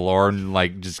 kitchen floor and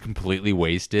like just completely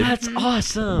wasted. That's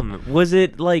awesome. Was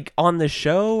it like on the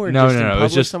show or no, just in it was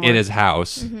public just somewhere? in his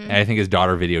house, and I think his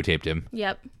daughter videotaped him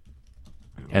Yep.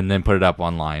 and then put it up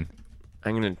online.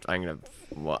 I'm gonna.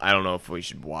 Well, I don't know if we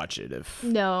should watch it. If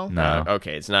No. No,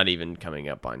 okay, it's not even coming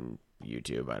up on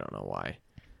YouTube. I don't know why.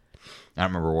 I don't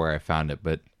remember where I found it,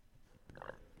 but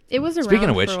It was around speaking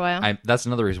of which, for a while. that's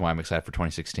another reason why I'm excited for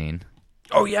 2016.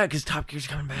 Oh yeah, because Top Gear's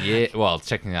coming back. Yeah, well, it's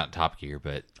checking out Top Gear,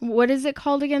 but What is it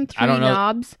called again? Three I don't know.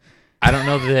 Knobs. I don't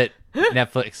know that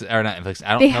Netflix or not Netflix.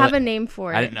 I don't. They know have that, a name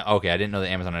for it. I didn't know. Okay, I didn't know that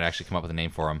Amazon had actually come up with a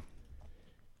name for them.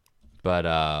 But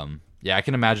yeah, I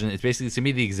can imagine it's basically going to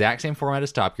be the exact same format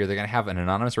as Top Gear. They're going to have an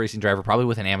anonymous racing driver, probably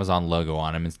with an Amazon logo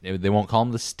on him. They won't call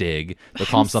him the Stig. They'll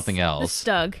call him something else.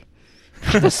 The Stug.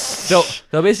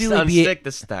 They'll basically Sounds be sick,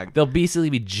 the stag. they'll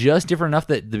basically be just different enough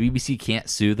that the BBC can't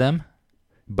sue them,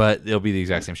 but it'll be the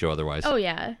exact same show otherwise. Oh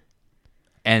yeah.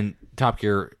 And Top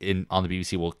Gear on the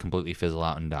BBC will completely fizzle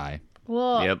out and die.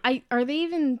 Well, Yep. are they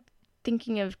even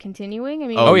thinking of continuing? I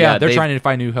mean, Oh, yeah, they're they've- trying to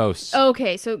find new hosts.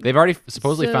 okay, so They've already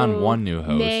supposedly so found one new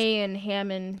host. May and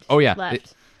Hammond. Oh yeah.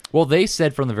 left. They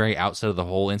said from the very outset of the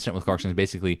whole incident with Clarkson,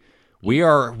 basically, we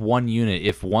are one unit.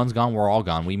 If one's gone, we're all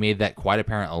gone. We made that quite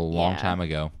apparent a long time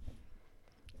ago.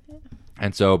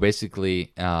 And so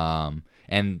basically, and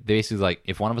they basically like,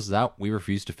 if one of us is out, we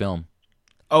refuse to film.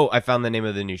 Oh, I found the name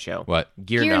of the new show. What?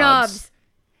 Gear Gear Knobs. Knobs.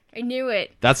 I knew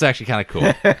it. That's actually kind of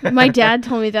cool. My dad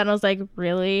told me that, and I was like,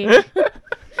 really?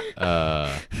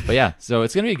 But yeah, so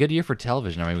it's gonna be a good year for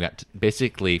television. I mean, we got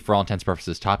basically, for all intents and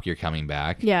purposes, Top Gear coming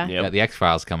back. Yeah. We got the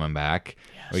X-Files coming back.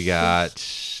 Yes. We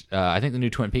got, I think the new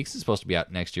Twin Peaks is supposed to be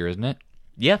out next year, isn't it?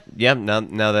 Yeah. Now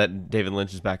that David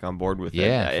Lynch is back on board with it,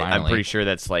 I'm finally. pretty sure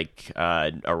that's like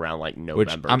around like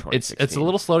November. Which it's a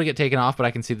little slow to get taken off, but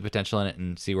I can see the potential in it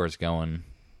and see where it's going.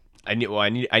 I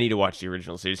need to watch the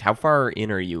original series. How far in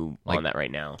are you on that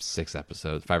right now? 5 or 6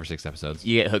 episodes.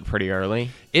 You get hooked pretty early.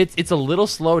 It's a little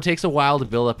slow. It takes a while to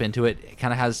build up into it. It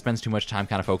kind of spends too much time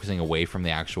kind of focusing away from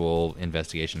the actual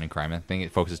investigation and crime thing.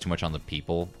 It focuses too much on the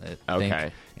people. I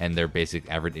think, and their basic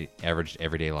average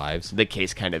everyday lives. The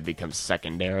case kind of becomes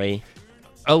secondary.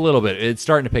 A little bit. It's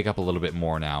starting to pick up a little bit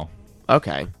more now.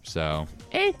 Okay. So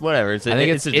whatever. I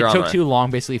think it's a drama. It took too long,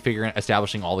 basically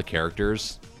establishing all the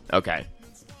characters. Okay.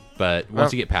 But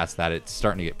once you get past that, it's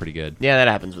starting to get pretty good. Yeah, that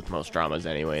happens with most dramas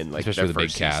anyway. And like especially with the big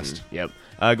season. cast. Yep.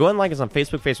 Go ahead and like us on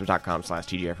Facebook,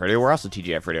 facebook.com/TGF Radio. We're also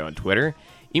TGF Radio on Twitter.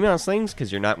 Email us things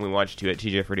because you're not, and we want you to, at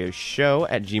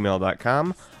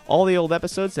tgfradioshow@gmail.com. All the old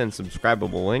episodes and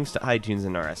subscribable links to iTunes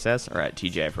and RSS are at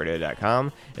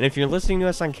tgfradio.com. And if you're listening to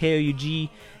us on KOUG,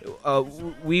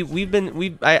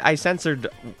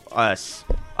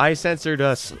 I censored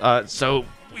us. So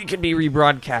we could be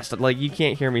rebroadcasted. Like, you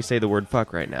can't hear me say the word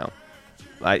fuck right now.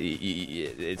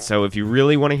 So if you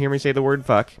really want to hear me say the word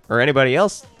fuck, or anybody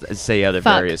else say other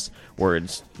various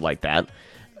words like that,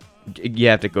 you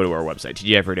have to go to our website,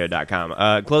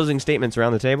 tgfradio.com. Closing statements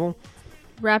around the table?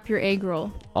 Wrap your egg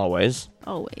roll. Always.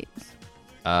 Always.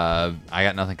 I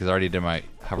got nothing because I already did my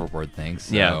hoverboard thing,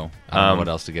 so yeah. I don't know what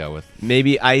else to go with.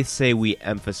 Maybe I say we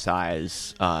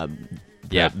emphasize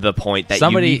the point that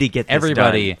somebody, you need to get this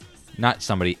everybody, done. Not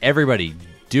somebody, everybody,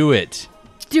 do it.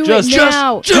 Do it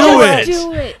now. Do it.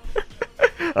 Do it.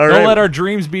 All Don't right. let our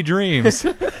dreams be dreams.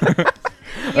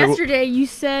 Yesterday you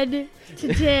said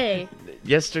today.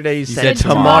 Yesterday you said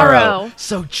tomorrow.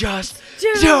 So just Do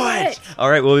it.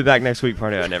 All right, we'll be back next week.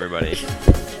 Party on, everybody.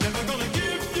 Never gonna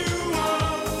give you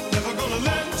up, never gonna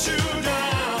let you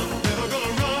down, never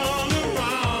gonna run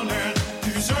around and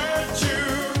desert you,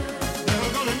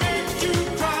 never gonna make you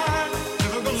cry,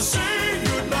 never gonna say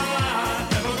goodbye,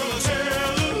 never gonna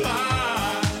tell a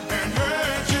lie and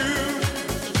hurt you.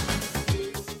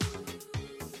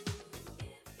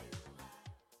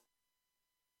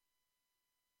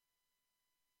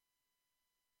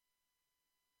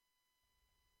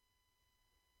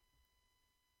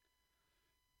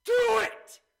 Do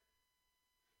it!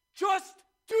 Just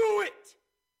do it!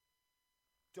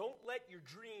 Don't let your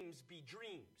dreams be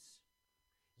dreams.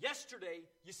 Yesterday,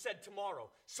 you said tomorrow.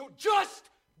 So just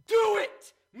do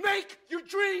it! Make your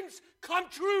dreams come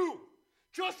true!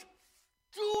 Just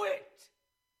do it!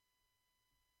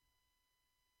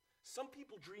 Some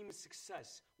people dream of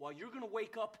success while you're going to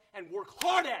wake up and work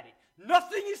hard at it.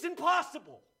 Nothing is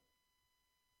impossible.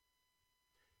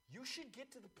 You should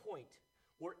get to the point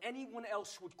where anyone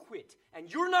else would quit,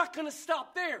 and you're not going to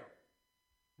stop there.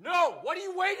 No, what are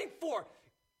you waiting for?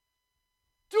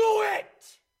 Do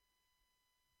it!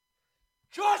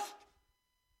 Just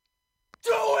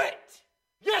do it!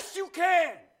 Yes, you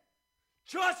can!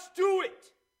 Just do it!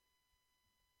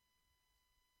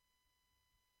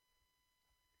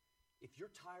 If you're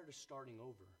tired of starting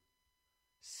over,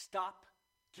 stop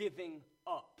giving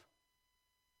up.